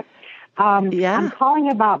 Yeah. Yeah. I'm calling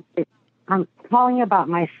about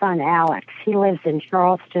my son Alex. He lives in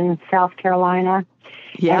Charleston, South Carolina.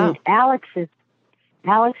 Yeah. And Alex is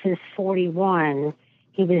 41.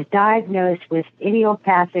 He was diagnosed with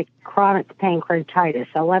idiopathic chronic pancreatitis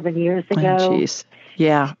 11 years ago. Oh, jeez.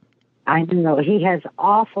 Yeah. I know. He has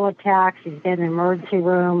awful attacks. He's been in the emergency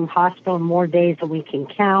room, hospital more days than we can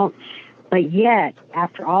count. But yet,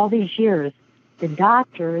 after all these years, the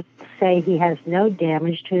doctors say he has no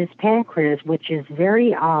damage to his pancreas, which is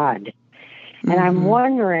very odd. And I'm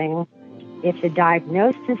wondering if the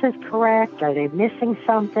diagnosis is correct. Are they missing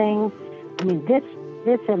something? I mean, this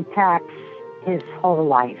impacts his whole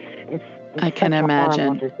life. It's I can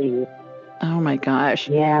imagine. Disease. Oh, my gosh.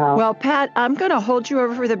 Yeah. Well, Pat, I'm going to hold you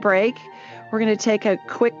over for the break. We're going to take a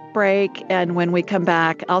quick break, and when we come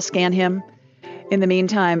back, I'll scan him in the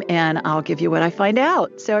meantime, and I'll give you what I find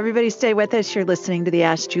out. So everybody stay with us. You're listening to the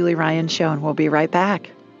Ask Julie Ryan Show, and we'll be right back.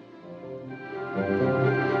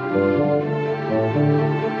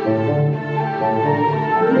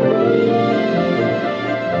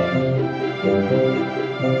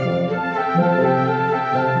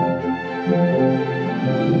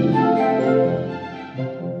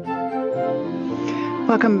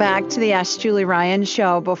 Welcome back to the Ask Julie Ryan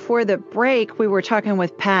Show. Before the break, we were talking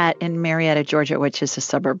with Pat in Marietta, Georgia, which is a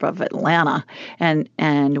suburb of Atlanta.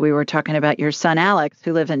 And we were talking about your son, Alex,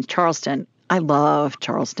 who lives in Charleston. I love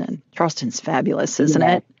Charleston. Charleston's fabulous, isn't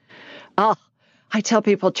it? Oh, I tell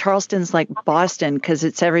people Charleston's like Boston because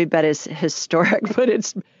it's every bit as historic, but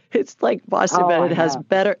it's It's like Boston, but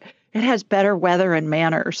it has better weather and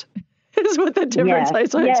manners. Is what the difference I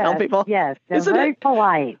tell people. Yes, they're Isn't very it?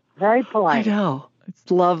 polite. Very polite. I know.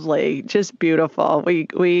 It's lovely, just beautiful.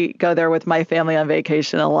 We go there with my family on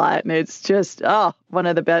vacation a lot, and it's just one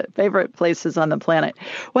of the favorite places on the planet.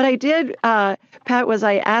 What I did, Pat, was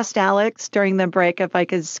I asked Alex during the break if I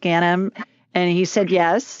could scan him, and he said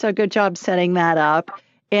yes. So good job setting that up.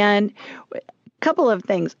 And a couple of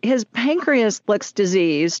things. His pancreas looks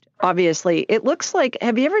diseased. Obviously, it looks like.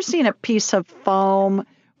 Have you ever seen a piece of foam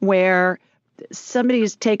where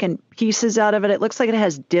somebody's taken pieces out of it? It looks like it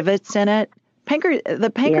has divots in it.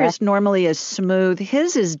 The pancreas normally is smooth.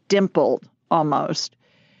 His is dimpled almost.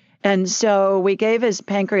 And so we gave his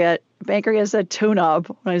pancreas a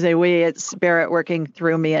tune-up. When I say we, it's Spirit working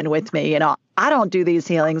through me and with me. I don't do these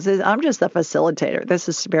healings. I'm just the facilitator. This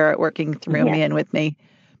is Spirit working through me and with me.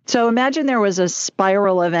 So imagine there was a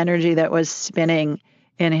spiral of energy that was spinning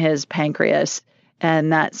in his pancreas.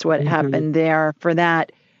 And that's what happened there for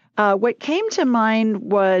that. What came to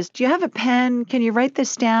mind was, do you have a pen? Can you write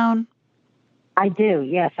this down? I do.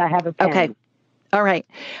 Yes, I have a pen. Okay. All right.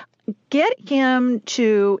 Get him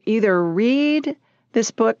to either read this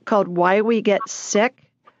book called Why We Get Sick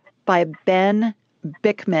by Ben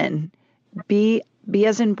Bikman, B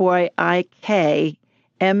as in boy, IK,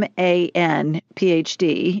 MAN,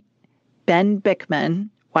 PhD, Ben Bikman,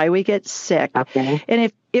 Why We Get Sick. Okay.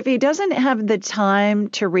 And if he doesn't have the time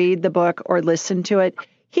to read the book or listen to it,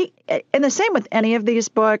 and the same with any of these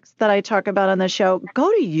books that I talk about on the show, go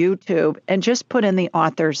to YouTube and just put in the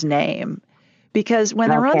author's name. Because when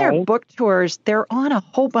they're on their book tours, they're on a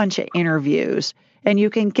whole bunch of interviews, and you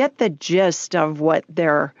can get the gist of what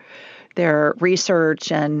their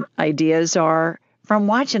research and ideas are from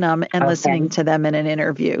watching them and listening to them in an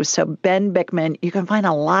interview. So Ben Bikman, you can find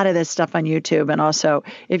a lot of this stuff on YouTube. And also,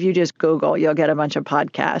 if you just Google, you'll get a bunch of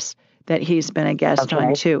podcasts that he's been a guest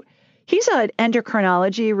on too. He's an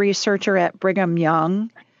endocrinology researcher at Brigham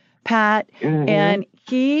Young, Pat, and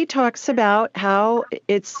he talks about how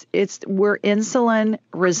we're insulin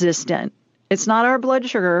resistant. It's not our blood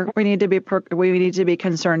sugar we need to be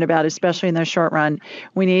concerned about, especially in the short run.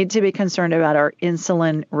 We need to be concerned about our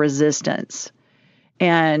insulin resistance,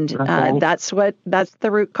 and that's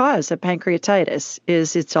the root cause of pancreatitis.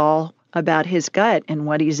 It's all about his gut and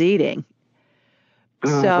what he's eating.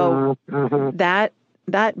 So that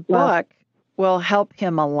book will help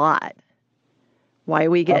him a lot. Why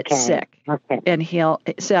We Get Sick. And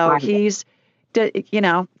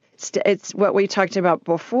it's what we talked about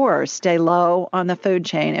before. Stay low on the food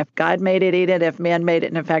chain. If God made it, eat it. If man made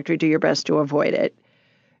it in a factory, do your best to avoid it.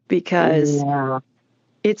 Because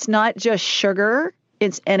it's not just sugar,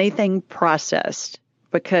 it's anything processed.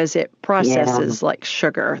 Because it processes like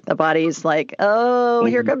sugar. The body's like,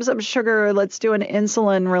 here comes some sugar. Let's do an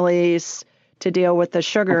insulin release to deal with the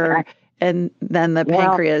sugar. And then the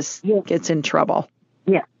pancreas gets in trouble.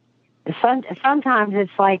 Yeah. Sometimes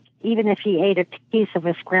it's like, even if he ate a piece of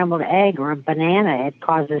a scrambled egg or a banana, it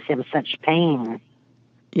causes him such pain.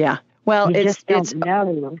 Yeah. Well, you just don't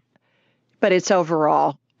know. But it's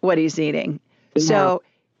overall what he's eating. Yeah. So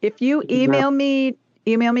if you email me,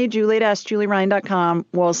 Julie@julieryan.com.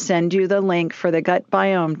 We'll send you the link for the gut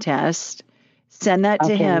biome test. Send that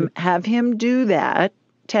to him. Have him do that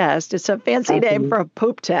test. It's a fancy name for a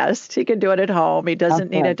poop test. He can do it at home. He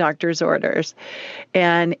doesn't need a doctor's orders.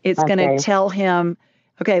 And it's going to tell him,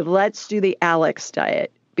 let's do the Alex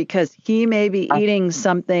diet, because he may be eating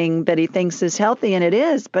something that he thinks is healthy, and it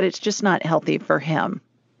is, but it's just not healthy for him.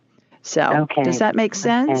 So does that make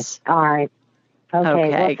sense? All right. Okay.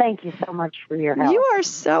 Well, thank you so much for your help. You are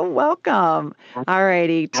so welcome. All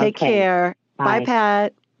righty. Take care. Bye,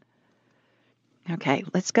 Pat. Okay.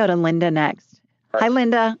 Let's go to Linda next. Hi,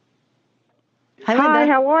 Linda. Hi,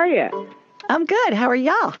 Linda. How are you? I'm good. How are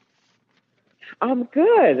y'all? I'm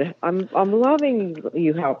good. I'm loving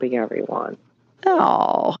you helping everyone.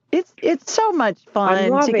 Oh, it's so much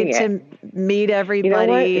fun to get to meet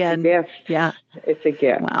everybody. You know what? It's a gift. Yeah. It's a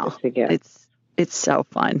gift. Wow. It's a gift. It's so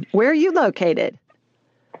fun. Where are you located?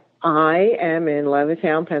 I am in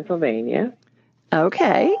Levittown, Pennsylvania.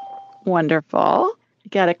 Okay. Wonderful.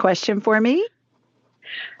 You got a question for me?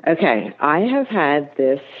 Okay, I have had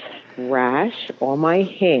this rash on my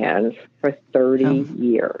hands for 30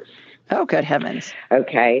 years. Oh, good heavens.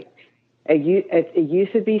 Okay. It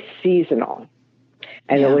used to be seasonal,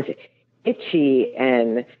 and it was itchy,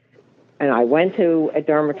 and I went to a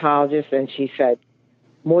dermatologist, and she said,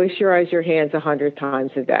 moisturize your hands 100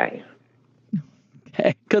 times a day.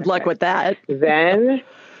 Okay, good luck with that. Then,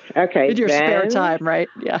 in your spare time, right?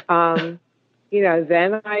 Yeah.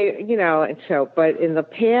 then and so, but in the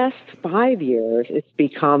past 5 years, it's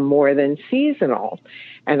become more than seasonal.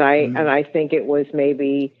 And I think it was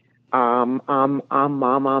maybe, I'm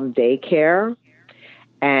mom daycare,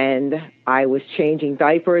 and I was changing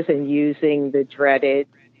diapers and using the dreaded,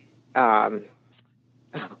 oh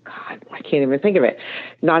God, I can't even think of it.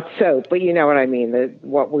 Not soap, but you know what I mean.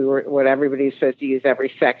 What everybody's supposed to use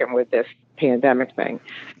every second with this pandemic thing.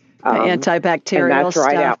 The antibacterial and that's stuff.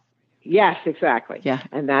 Right out. Yes, exactly. Yeah.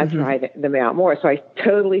 And that's dried them out more. So I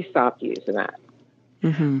totally stopped using that.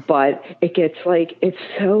 Mm-hmm. But it gets it's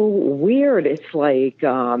so weird. It's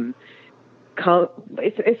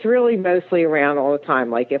it's really mostly around all the time.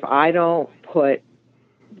 Like if I don't put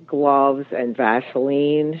gloves and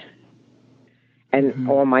Vaseline and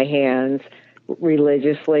on my hands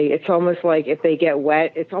religiously, it's almost like if they get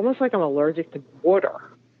wet, it's almost like I'm allergic to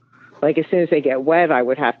water. Like as soon as they get wet, I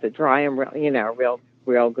would have to dry them,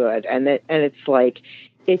 real good. And it's like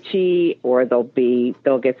itchy, or they'll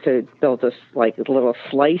just like little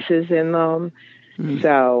slices in them.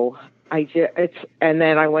 So and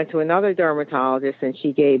then I went to another dermatologist, and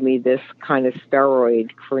she gave me this kind of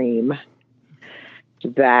steroid cream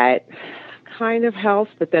that kind of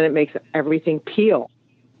helps, but then it makes everything peel.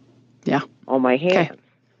 Yeah. On my hands.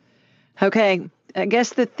 Okay. I guess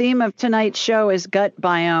the theme of tonight's show is gut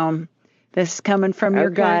biome. This is coming from your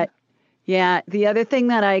gut. Yeah. The other thing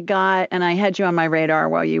that I got, and I had you on my radar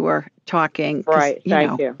while you were talking. Right.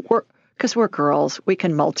 Thank you. Because we're girls, we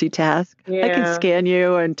can multitask. Yeah. I can scan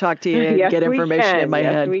you and talk to you and yes, get information in my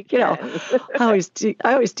head. We can. I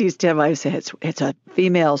always tease Tim. I say it's a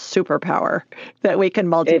female superpower that we can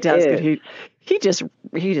multitask. It is.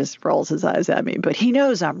 He just rolls his eyes at me, but he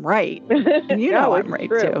knows I'm right, and you know I'm right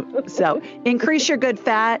too. So increase your good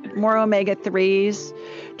fat, more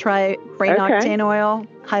omega-3s. Try brain octane oil,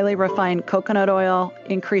 highly refined coconut oil.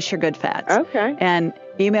 Increase your good fats. Okay. And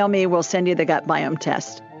email me. We'll send you the gut biome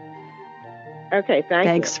test. Okay,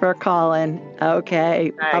 Thanks for calling.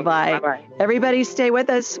 Okay, bye-bye. Bye-bye. Everybody stay with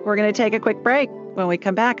us. We're going to take a quick break. When we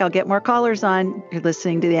come back, I'll get more callers on. You're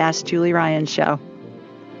listening to the Ask Julie Ryan Show.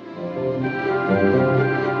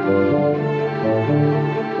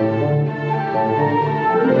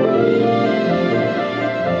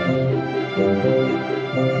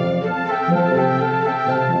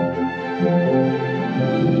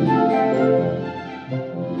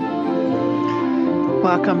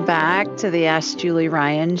 Welcome back to the Ask Julie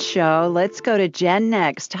Ryan Show. Let's go to Jen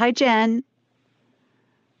next. Hi, Jen.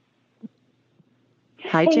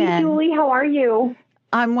 Hi, Jen. Hey, Julie. How are you?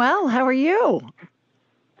 I'm well. How are you?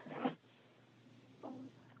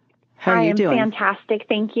 How are you doing? I am fantastic.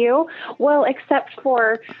 Thank you. Well, except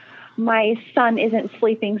for my son isn't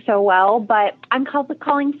sleeping so well, but I'm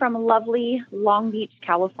calling from lovely Long Beach,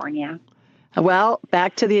 California. Well,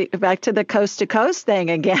 back to the coast to coast thing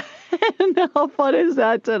again. How fun is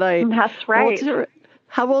that tonight? That's right.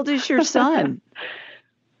 How old is your son?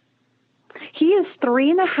 He is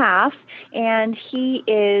 3.5, and he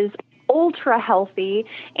is ultra healthy,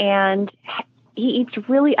 and he eats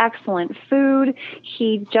really excellent food.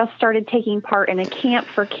 He just started taking part in a camp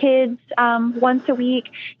for kids once a week,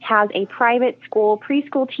 has a private school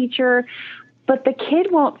preschool teacher, but the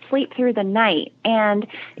kid won't sleep through the night. And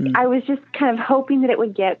I was just kind of hoping that it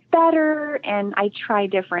would get better. And I try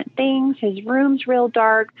different things. His room's real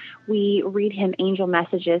dark. We read him angel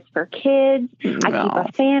messages for kids. I keep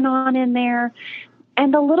a fan on in there.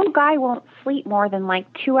 And the little guy won't sleep more than like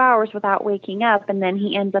 2 hours without waking up. And then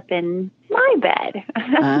he ends up in my bed.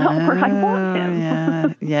 That's not where I want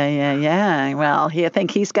him. Yeah. Well, I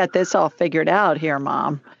think he's got this all figured out here,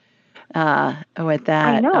 Mom. With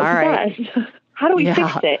that. I know. All right. Does. How do we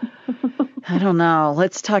fix it? I don't know.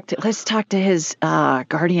 Let's talk to his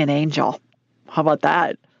guardian angel. How about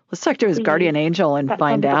that? Let's talk to his guardian angel and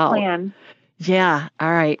find out. Plan. Yeah.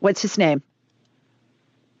 All right. What's his name?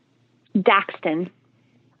 Daxton.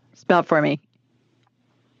 Spell for me.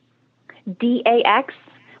 D-A-X.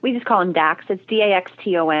 We just call him Dax. It's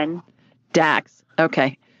D-A-X-T-O-N. Dax.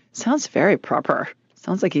 Okay. Sounds very proper.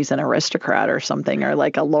 Sounds like he's an aristocrat or something, or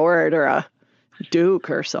like a lord or a duke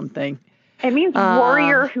or something. It means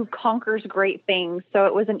warrior who conquers great things, so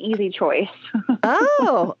it was an easy choice.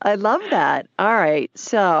 Oh, I love that. All right.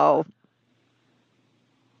 So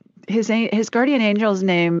his guardian angel's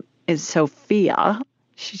name is Sophia.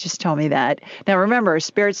 She just told me that. Now, remember,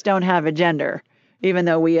 spirits don't have a gender. Even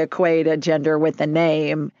though we equate a gender with a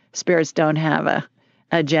name, spirits don't have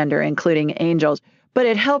a gender, including angels. But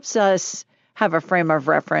it helps us have a frame of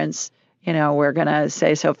reference. We're going to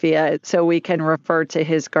say Sophia, so we can refer to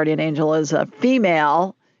his guardian angel as a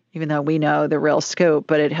female, even though we know the real scoop,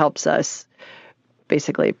 but it helps us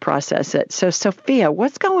basically process it. So, Sophia,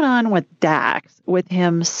 what's going on with Dax, with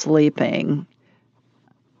him sleeping?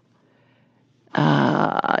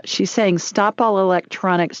 She's saying stop all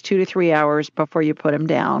electronics 2 to 3 hours before you put him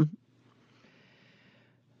down.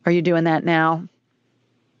 Are you doing that now,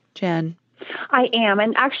 Jen? I am.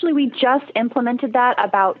 And actually, we just implemented that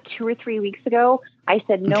about 2 or 3 weeks ago. I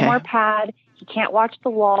said no more pad. He can't watch the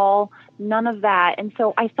wall, none of that. And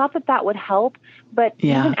so I thought that would help. But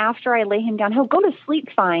even after I lay him down, he'll go to sleep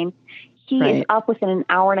fine. He is up within an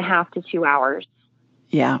hour and a half to 2 hours.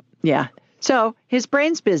 Yeah. So his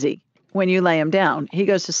brain's busy when you lay him down. He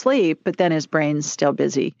goes to sleep, but then his brain's still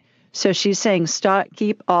busy. So she's saying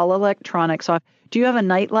keep all electronics off. Do you have a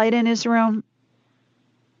nightlight in his room?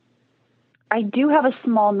 I do have a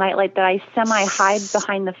small nightlight that I semi-hide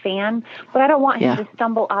behind the fan, but I don't want him to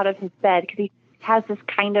stumble out of his bed because he has this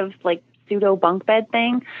kind of like pseudo bunk bed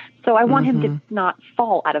thing. So I want him to not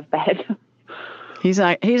fall out of bed. He's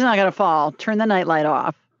not going to fall. Turn the nightlight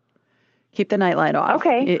off. Keep the nightlight off.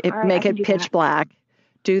 Okay. Make it pitch black.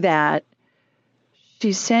 Do that.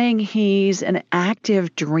 She's saying he's an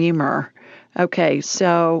active dreamer. Okay,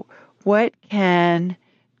 so what can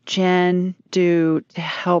Jen do to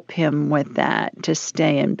help him with that, to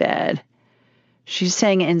stay in bed? She's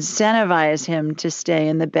saying incentivize him to stay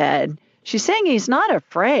in the bed. She's saying he's not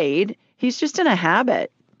afraid. He's just in a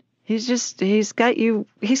habit. He's got you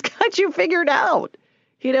figured out.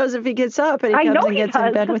 He knows if he gets up and he comes and gets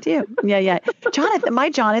in bed with you. Yeah.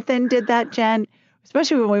 Jonathan did that, Jen,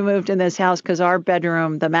 especially when we moved in this house, because our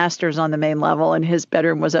bedroom, the master's on the main level and his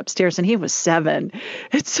bedroom was upstairs and he was 7.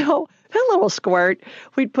 And so that little squirt,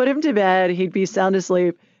 we'd put him to bed, he'd be sound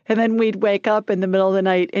asleep, and then we'd wake up in the middle of the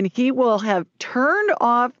night and he will have turned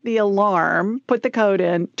off the alarm, put the code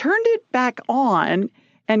in, turned it back on,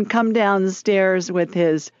 and come downstairs with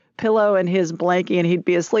his pillow and his blankie, and he'd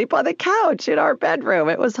be asleep on the couch in our bedroom.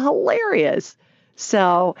 It was hilarious.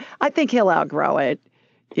 So I think he'll outgrow it.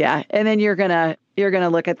 Yeah. And then you're gonna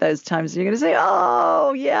look at those times and you're gonna say,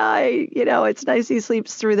 oh yeah, it's nice he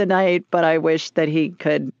sleeps through the night, but I wish that he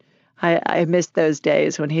could. I missed those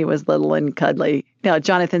days when he was little and cuddly. Now,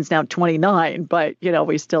 Jonathan's now 29, but,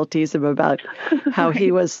 we still tease him about how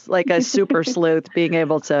he was like a super sleuth being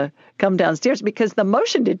able to come downstairs because the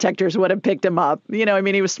motion detectors would have picked him up.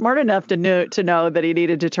 He was smart enough to know that he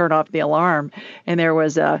needed to turn off the alarm. And there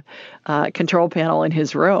was a control panel in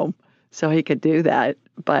his room, so he could do that.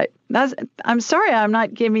 But I'm sorry I'm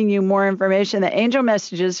not giving you more information. The angel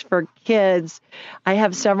messages for kids, I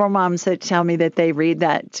have several moms that tell me that they read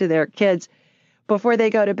that to their kids before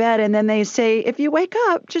they go to bed. And then they say, if you wake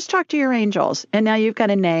up, just talk to your angels. And now you've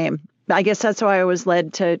got a name. I guess that's why I was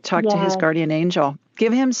led to talk to his guardian angel.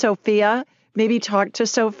 Give him Sophia, maybe talk to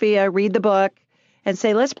Sophia, read the book, and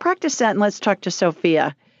say, let's practice that and let's talk to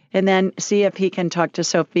Sophia. And then see if he can talk to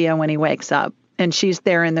Sophia when he wakes up. And she's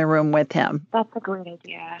there in the room with him. That's a great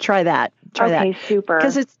idea. Try that. Okay, super.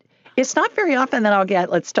 Because it's not very often that I'll get,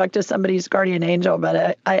 let's talk to somebody's guardian angel,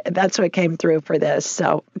 but that's what came through for this.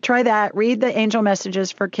 So try that. Read the Angel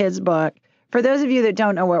Messages for Kids book. For those of you that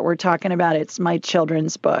don't know what we're talking about, it's my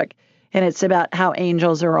children's book. And it's about how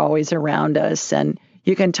angels are always around us. And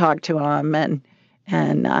you can talk to them.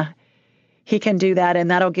 And he can do that. And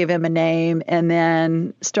that'll give him a name. And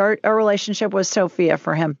then start a relationship with Sophia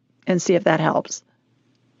for him. And see if that helps.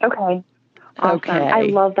 Okay. Awesome. Okay. I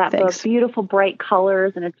love that book. Beautiful, bright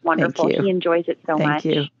colors, and it's wonderful. He enjoys it so much.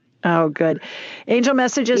 Thank you. Oh, good. Angel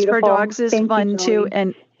Messages for Dogs is fun, too.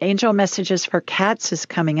 And Angel Messages for Cats is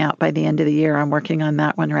coming out by the end of the year. I'm working on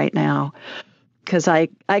that one right now. Because I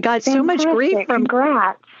got so much grief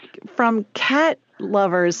from cat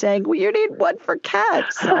lovers saying, well, you need one for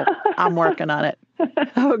cats. So I'm working on it.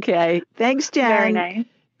 Okay. Thanks, Jen. Very nice.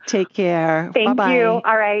 Take care. Thank Bye-bye. you.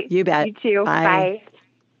 All right. You bet. You too. Bye. Bye.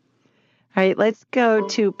 All right, let's go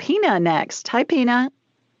to Pina next. Hi, Pina.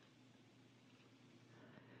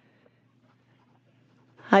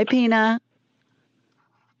 Hi, Pina.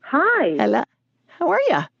 Hi. Hello. How are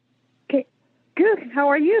you? Okay. Good. How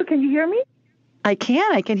are you? Can you hear me? I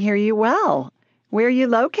can. I can hear you well. Where are you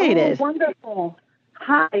located? Oh, wonderful.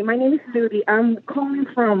 Hi, my name is Ludy. I'm calling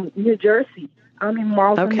from New Jersey. I'm in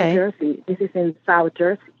Marlton, New Jersey. This is in South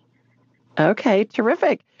Jersey. Okay,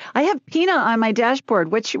 terrific. I have Pina on my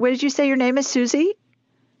dashboard. What did you say your name is, Susie?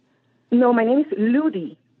 No, my name is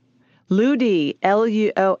Ludy. Ludy,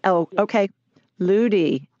 L-U-O-L. Okay,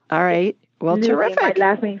 Ludy. All right. Well, Ludy. Terrific. My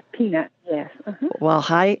last name is Pina. Yes. Uh-huh. Well,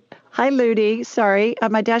 hi, Ludy. Sorry,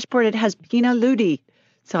 on my dashboard it has Pina Ludy,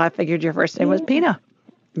 so I figured your first name was Pina.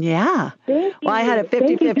 Yeah. Thank you. Well, I had a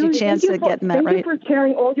 50-50 chance of getting that right. Thank you for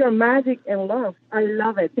sharing all your magic and love. I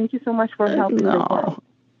love it. Thank you so much for helping me.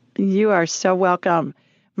 You are so welcome.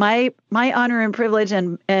 My honor and privilege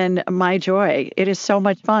and my joy. It is so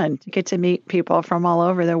much fun to get to meet people from all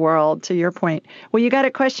over the world, to your point. Well, you got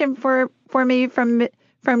a question for me from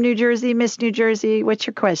New Jersey, Miss New Jersey. What's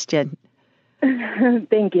your question?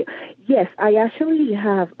 Thank you. Yes, I actually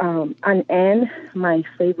have an aunt, my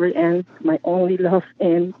favorite aunt, my only love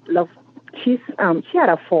aunt. She had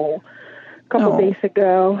a fall a couple days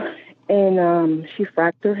ago, and she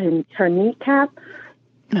fractured her kneecap.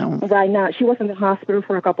 No. Right now, she was in the hospital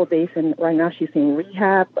for a couple of days, and right now she's in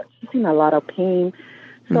rehab, but she's in a lot of pain.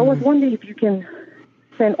 So I was wondering if you can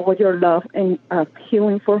send all your love and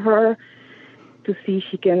healing for her to see if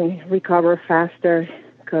she can recover faster,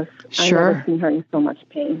 because I've never seen her in so much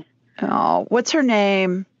pain. Oh, what's her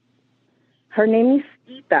name? Her name is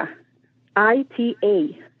Ita,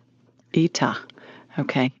 I-T-A. Ita.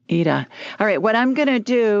 Okay, Ita. All right, what I'm going to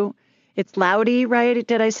do, it's Loudy, right?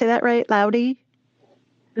 Did I say that right? Loudy?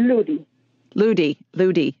 Ludi.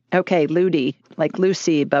 Okay, Ludi, like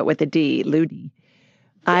Lucy, but with a D, Ludi.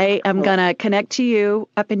 I am going to connect to you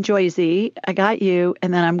up in Jersey. I got you.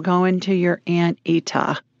 And then I'm going to your Aunt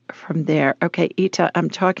Ita from there. Okay, Ita, I'm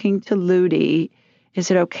talking to Ludi.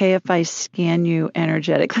 Is it okay if I scan you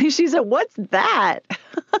energetically? She said, what's that?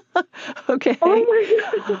 Okay. Oh,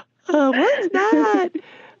 my God. What's that?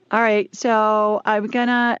 All right. So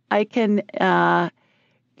I can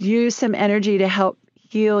use some energy to help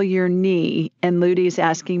heal your knee, and Ludi's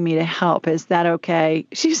asking me to help. Is that okay?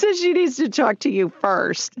 She says she needs to talk to you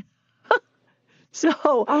first. So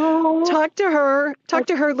talk to her,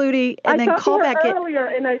 Ludi, and then call back. I talked to her earlier,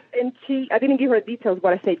 and I didn't give her details,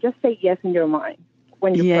 but I said, just say yes in your mind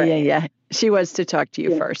when you pray. Yeah. She was to talk to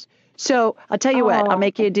you first. So I'll tell you what, I'll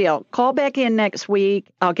make you a deal. Call back in next week.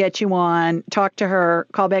 I'll get you on, talk to her,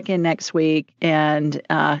 call back in next week, and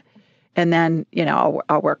then,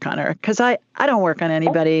 I'll work on her, because I don't work on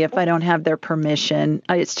anybody if I don't have their permission.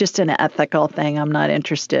 It's just an ethical thing. I'm not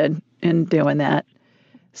interested in doing that.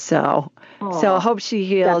 So I hope she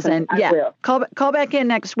heals. Definitely. And call back in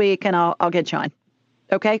next week, and I'll get you on.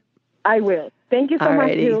 Okay? I will. Thank you so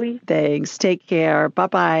much, Julie. Thanks. Take care.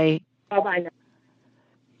 Bye-bye. Bye-bye.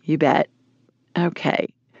 You bet. Okay.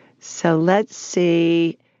 So let's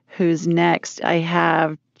see who's next. I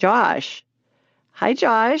have Josh. Hi,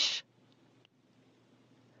 Josh.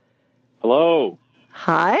 Hello.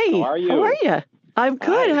 Hi. How are you? I'm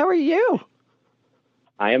good. Hi. How are you?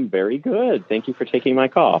 I am very good. Thank you for taking my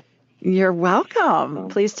call. You're welcome.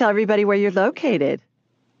 Please tell everybody where you're located.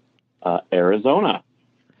 Arizona.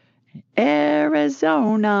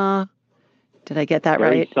 Arizona. Did I get that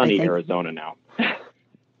very right? Sunny Arizona now.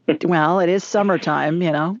 Well, it is summertime,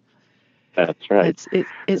 That's right.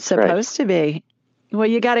 It's supposed to be. Well,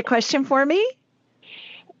 you got a question for me?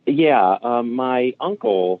 Yeah. My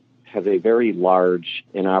uncle has a very large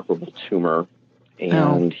inoperable tumor,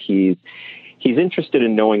 and he's interested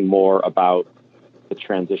in knowing more about the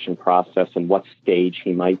transition process and what stage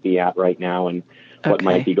he might be at right now and what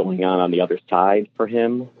might be going on the other side for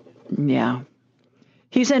him. Yeah.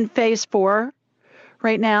 He's in phase 4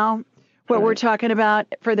 right now. What we're talking about,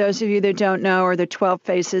 for those of you that don't know, are the 12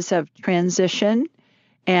 phases of transition.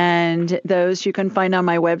 And those you can find on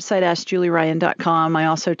my website, AskJulieRyan.com. I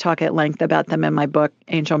also talk at length about them in my book,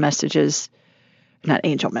 Angel Messages. Not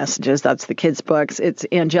Angel Messages, that's the kids' books. It's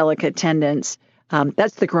Angelic Attendants.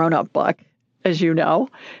 That's the grown-up book, as you know.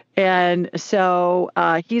 And so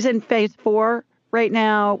he's in phase 4 right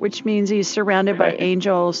now, which means he's surrounded by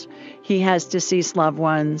angels. He has deceased loved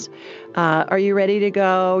ones. Are you ready to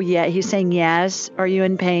go? Yeah, he's saying yes. Are you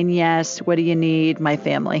in pain? Yes. What do you need? My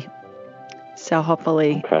family. So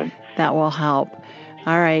hopefully that will help.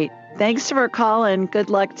 All right. Thanks for calling. Good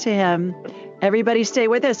luck to him. Everybody stay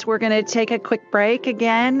with us. We're going to take a quick break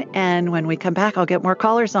again. And when we come back, I'll get more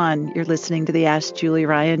callers on. You're listening to the Ask Julie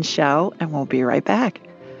Ryan show, and we'll be right back.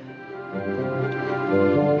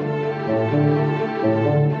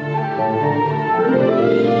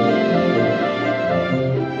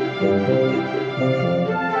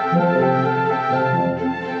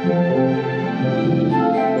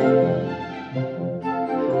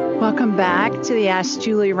 Welcome back to the Ask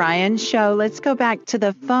Julie Ryan show. Let's go back to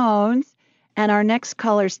the phones. And our next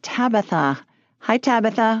caller's Tabitha. Hi,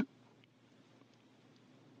 Tabitha.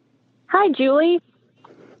 Hi, Julie.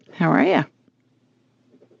 How are you?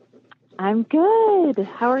 I'm good.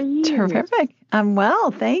 How are you? Terrific. I'm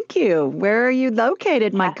well, thank you. Where are you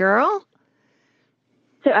located, my girl?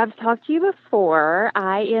 So I've talked to you before.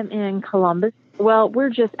 I am in Columbus. Well, we're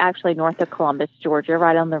just actually north of Columbus, Georgia,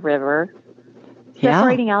 right on the river.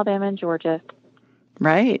 Separating Alabama and Georgia.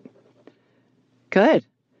 Right. Good.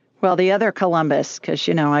 Well, the other Columbus, because,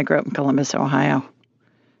 I grew up in Columbus, Ohio.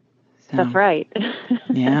 That's right.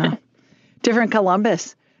 Yeah. Different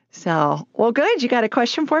Columbus. So, well, good. You got a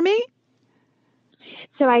question for me?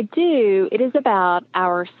 So I do. It is about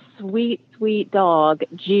our sweet, sweet dog,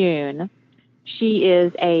 June. She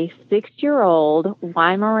is a 6-year-old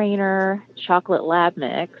Weimaraner chocolate lab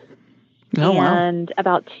mix. Oh, and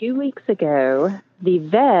about 2 weeks ago, the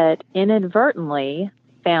vet inadvertently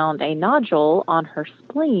found a nodule on her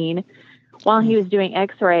spleen while he was doing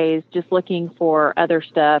x-rays, just looking for other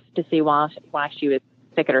stuff to see why she was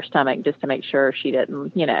sick at her stomach, just to make sure she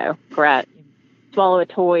didn't, swallow a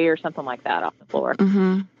toy or something like that off the floor.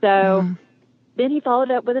 Mm-hmm. So then he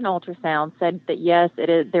followed up with an ultrasound, said that, yes,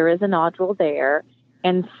 there is a nodule there.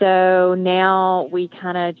 And so now we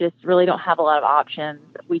kind of just really don't have a lot of options.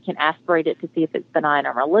 We can aspirate it to see if it's benign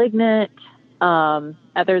or malignant.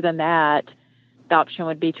 Other than that, the option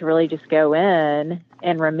would be to really just go in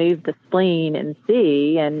and remove the spleen and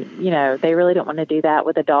see. And, they really don't want to do that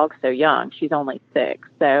with a dog so young. She's only 6.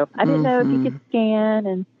 So I didn't know if you could scan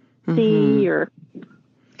and see or...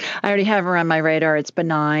 I already have her on my radar. It's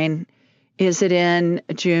benign. Is it in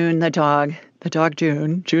June the dog's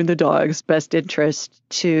best interest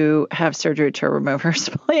to have surgery to remove her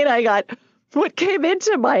spleen? What came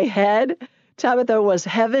into my head, Tabitha, was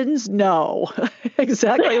heavens no.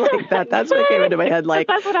 Exactly like that. That's what came into my head. Like,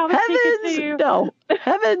 that's what I was heavens no.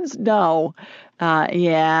 Heavens no.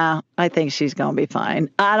 Yeah, I think she's going to be fine.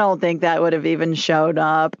 I don't think that would have even showed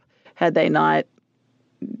up had they not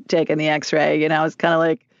taken the x-ray. It's kind of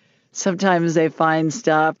like, sometimes they find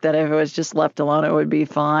stuff that if it was just left alone, it would be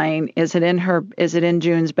fine. Is it in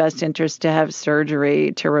June's best interest to have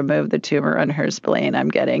surgery to remove the tumor on her spleen? I'm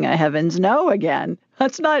getting a heavens no again.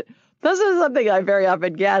 This is something I very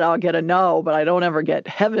often get. I'll get a no, but I don't ever get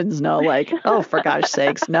heavens no, like, oh, for gosh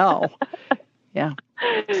sakes, no. Yeah.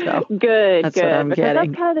 So good. What I'm because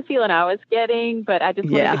getting. That's kind of the feeling I was getting, but I just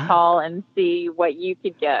wanted to call and see what you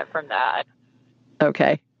could get from that.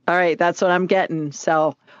 Okay. All right. That's what I'm getting.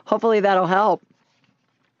 So hopefully that'll help.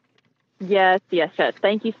 Yes.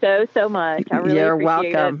 Thank you so much. I really You're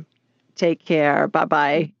appreciate welcome. Take care.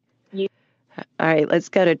 Bye-bye. All right. Let's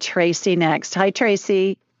go to Tracy next. Hi,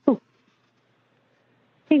 Tracy.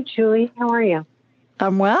 Hey, Julie. How are you?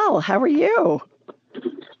 I'm well. How are you?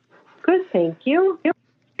 Good, thank you.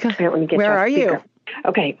 Where are you?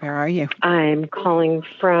 Okay. Where are you? I'm calling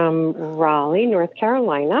from Raleigh, North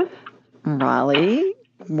Carolina. Raleigh.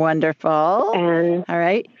 Wonderful. And all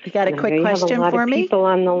right. You got a quick question for me? I have a lot of people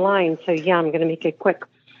on the line, so I'm going to make it quick.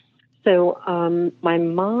 So my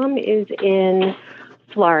mom is in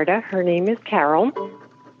Florida. Her name is Carol,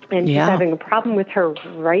 and she's having a problem with her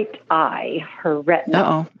right eye, her retina.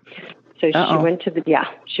 Uh-oh. So she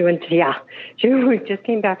just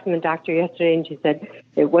came back from the doctor yesterday, and she said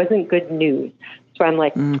it wasn't good news. So I'm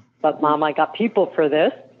like, but Mom, I got people for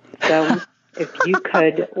this. So if you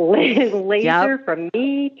could laser from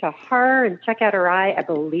me to her and check out her eye, I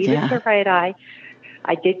believe it's her right eye.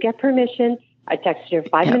 I did get permission. I texted her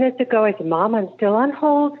 5 minutes ago. I said, Mom, I'm still on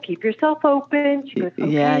hold. Keep yourself open. She goes,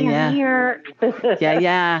 okay, I'm here.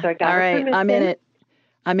 Yeah. So I got all right. permission.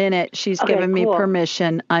 I'm in it. She's given me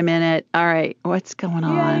permission. I'm in it. All right. What's going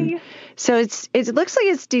on? Yay. So it looks like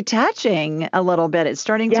it's detaching a little bit. It's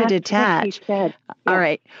starting to detach. She said. All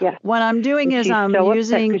right. Yeah. What I'm doing is I'm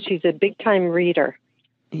using, because she's a big time reader.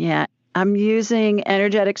 Yeah. I'm using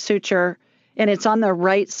energetic suture, and it's on the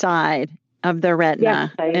right side of the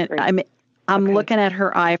retina. Yes, I agree. I'm looking at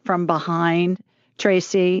her eye from behind,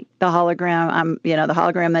 Tracy, the hologram. The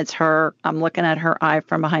hologram that's her. I'm looking at her eye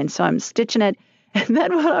from behind. So I'm stitching it. And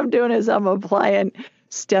then what I'm doing is I'm applying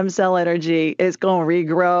stem cell energy. It's going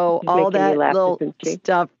to regrow all that little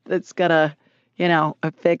stuff that's going to,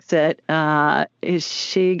 fix it. Is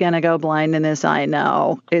she going to go blind in this eye?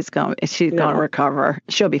 No. She's going to recover.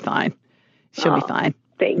 She'll be fine. She'll be fine.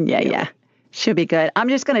 Thank you. Yeah. She'll be good. I'm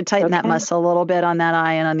just going to tighten that muscle a little bit on that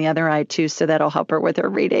eye and on the other eye too, so that'll help her with her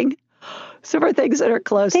reading. So for things that are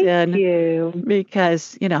close in. Thank you.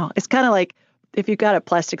 Because, it's kind of like, if you've got a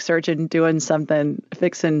plastic surgeon doing something,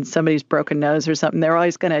 fixing somebody's broken nose or something, they're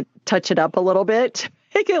always going to touch it up a little bit to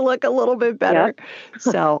make it look a little bit better. Yep.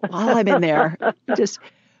 So while I'm in there, just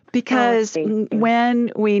because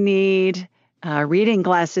when we need reading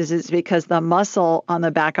glasses, it's because the muscle on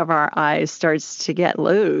the back of our eyes starts to get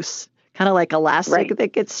loose, kind of like elastic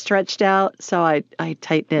that gets stretched out. So I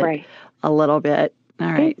tighten it a little bit. All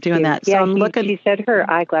right, doing that. So I'm looking. She said her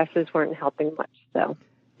eyeglasses weren't helping much, so.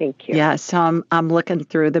 Thank you. Yeah, so I'm looking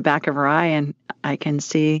through the back of her eye, and I can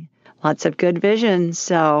see lots of good vision.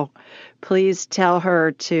 So please tell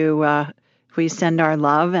her to we send our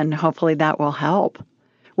love, and hopefully that will help.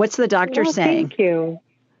 What's the doctor saying? Thank you.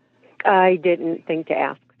 I didn't think to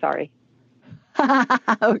ask. Sorry.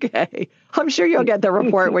 Okay. I'm sure you'll get the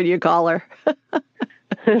report when you call her.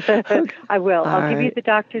 I will. I'll give right. you the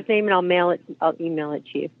doctor's name and I'll email it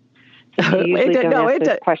to you. So you usually don't ask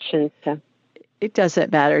those questions. So. It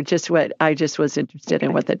doesn't matter. I just was interested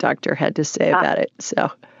in what the doctor had to say about it.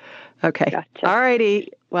 So, okay. Gotcha. All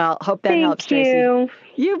righty. Well, hope that helps, Tracy. Thank you.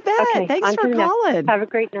 You bet. Okay, Thanks for calling. Have a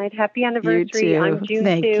great night. Happy anniversary. You too. I'm June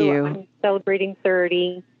Thank 2. you. I'm celebrating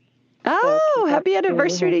 30. Oh, happy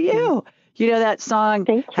anniversary to you. You know that song,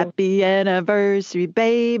 Happy Anniversary,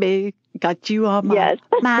 Baby, got you on my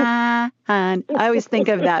mind. I always think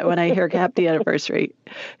of that when I hear Happy Anniversary.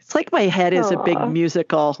 It's like my head is a big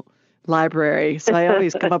musical library, so I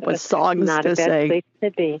always come up with songs to sing. Place to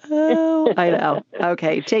be. Oh, I know.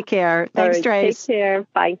 Okay, take care. Thanks, right, Trace. Take care.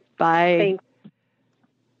 Bye. Bye. Thanks.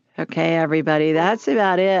 Okay, everybody, that's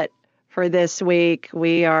about it for this week.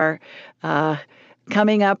 We are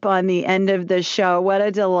coming up on the end of the show. What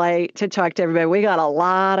a delight to talk to everybody. We got a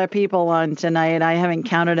lot of people on tonight. I haven't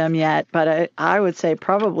counted them yet, but I would say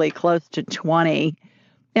probably close to 20.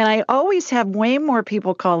 And I always have way more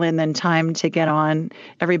people call in than time to get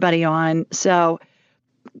everybody on. So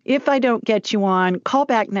if I don't get you on, call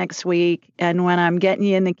back next week. And when I'm getting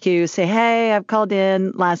you in the queue, say, hey, I've called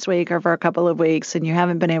in last week or for a couple of weeks and you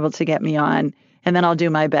haven't been able to get me on. And then I'll do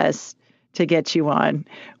my best to get you on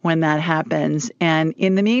when that happens. And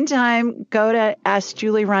in the meantime, go to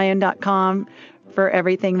AskJulieRyan.com for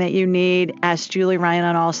everything that you need. Ask Julie Ryan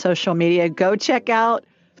on all social media. Go check out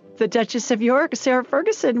the Duchess of York, Sarah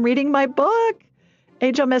Ferguson, reading my book,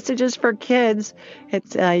 Angel Messages for Kids.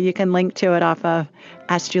 It's you can link to it off of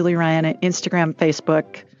Ask Julie Ryan at Instagram,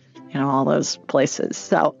 Facebook, all those places.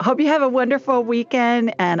 So hope you have a wonderful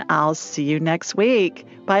weekend, and I'll see you next week.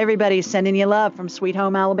 Bye, everybody. Sending you love from Sweet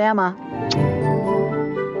Home, Alabama.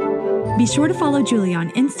 Be sure to follow Julie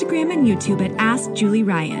on Instagram and YouTube at Ask Julie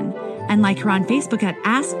Ryan, and like her on Facebook at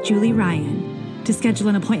Ask Julie Ryan. To schedule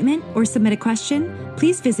an appointment or submit a question,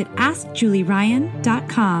 please visit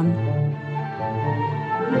AskJulieRyan.com.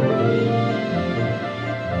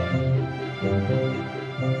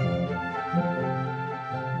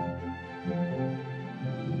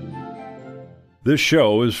 This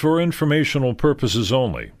show is for informational purposes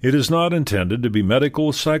only. It is not intended to be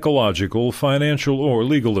medical, psychological, financial, or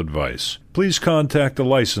legal advice. Please contact a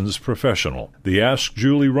licensed professional. The Ask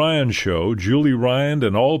Julie Ryan Show, Julie Ryan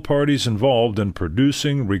and all parties involved in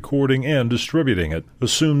producing, recording, and distributing it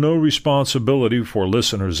assume no responsibility for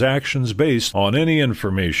listeners' actions based on any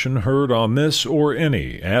information heard on this or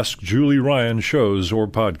any Ask Julie Ryan shows or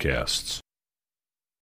podcasts.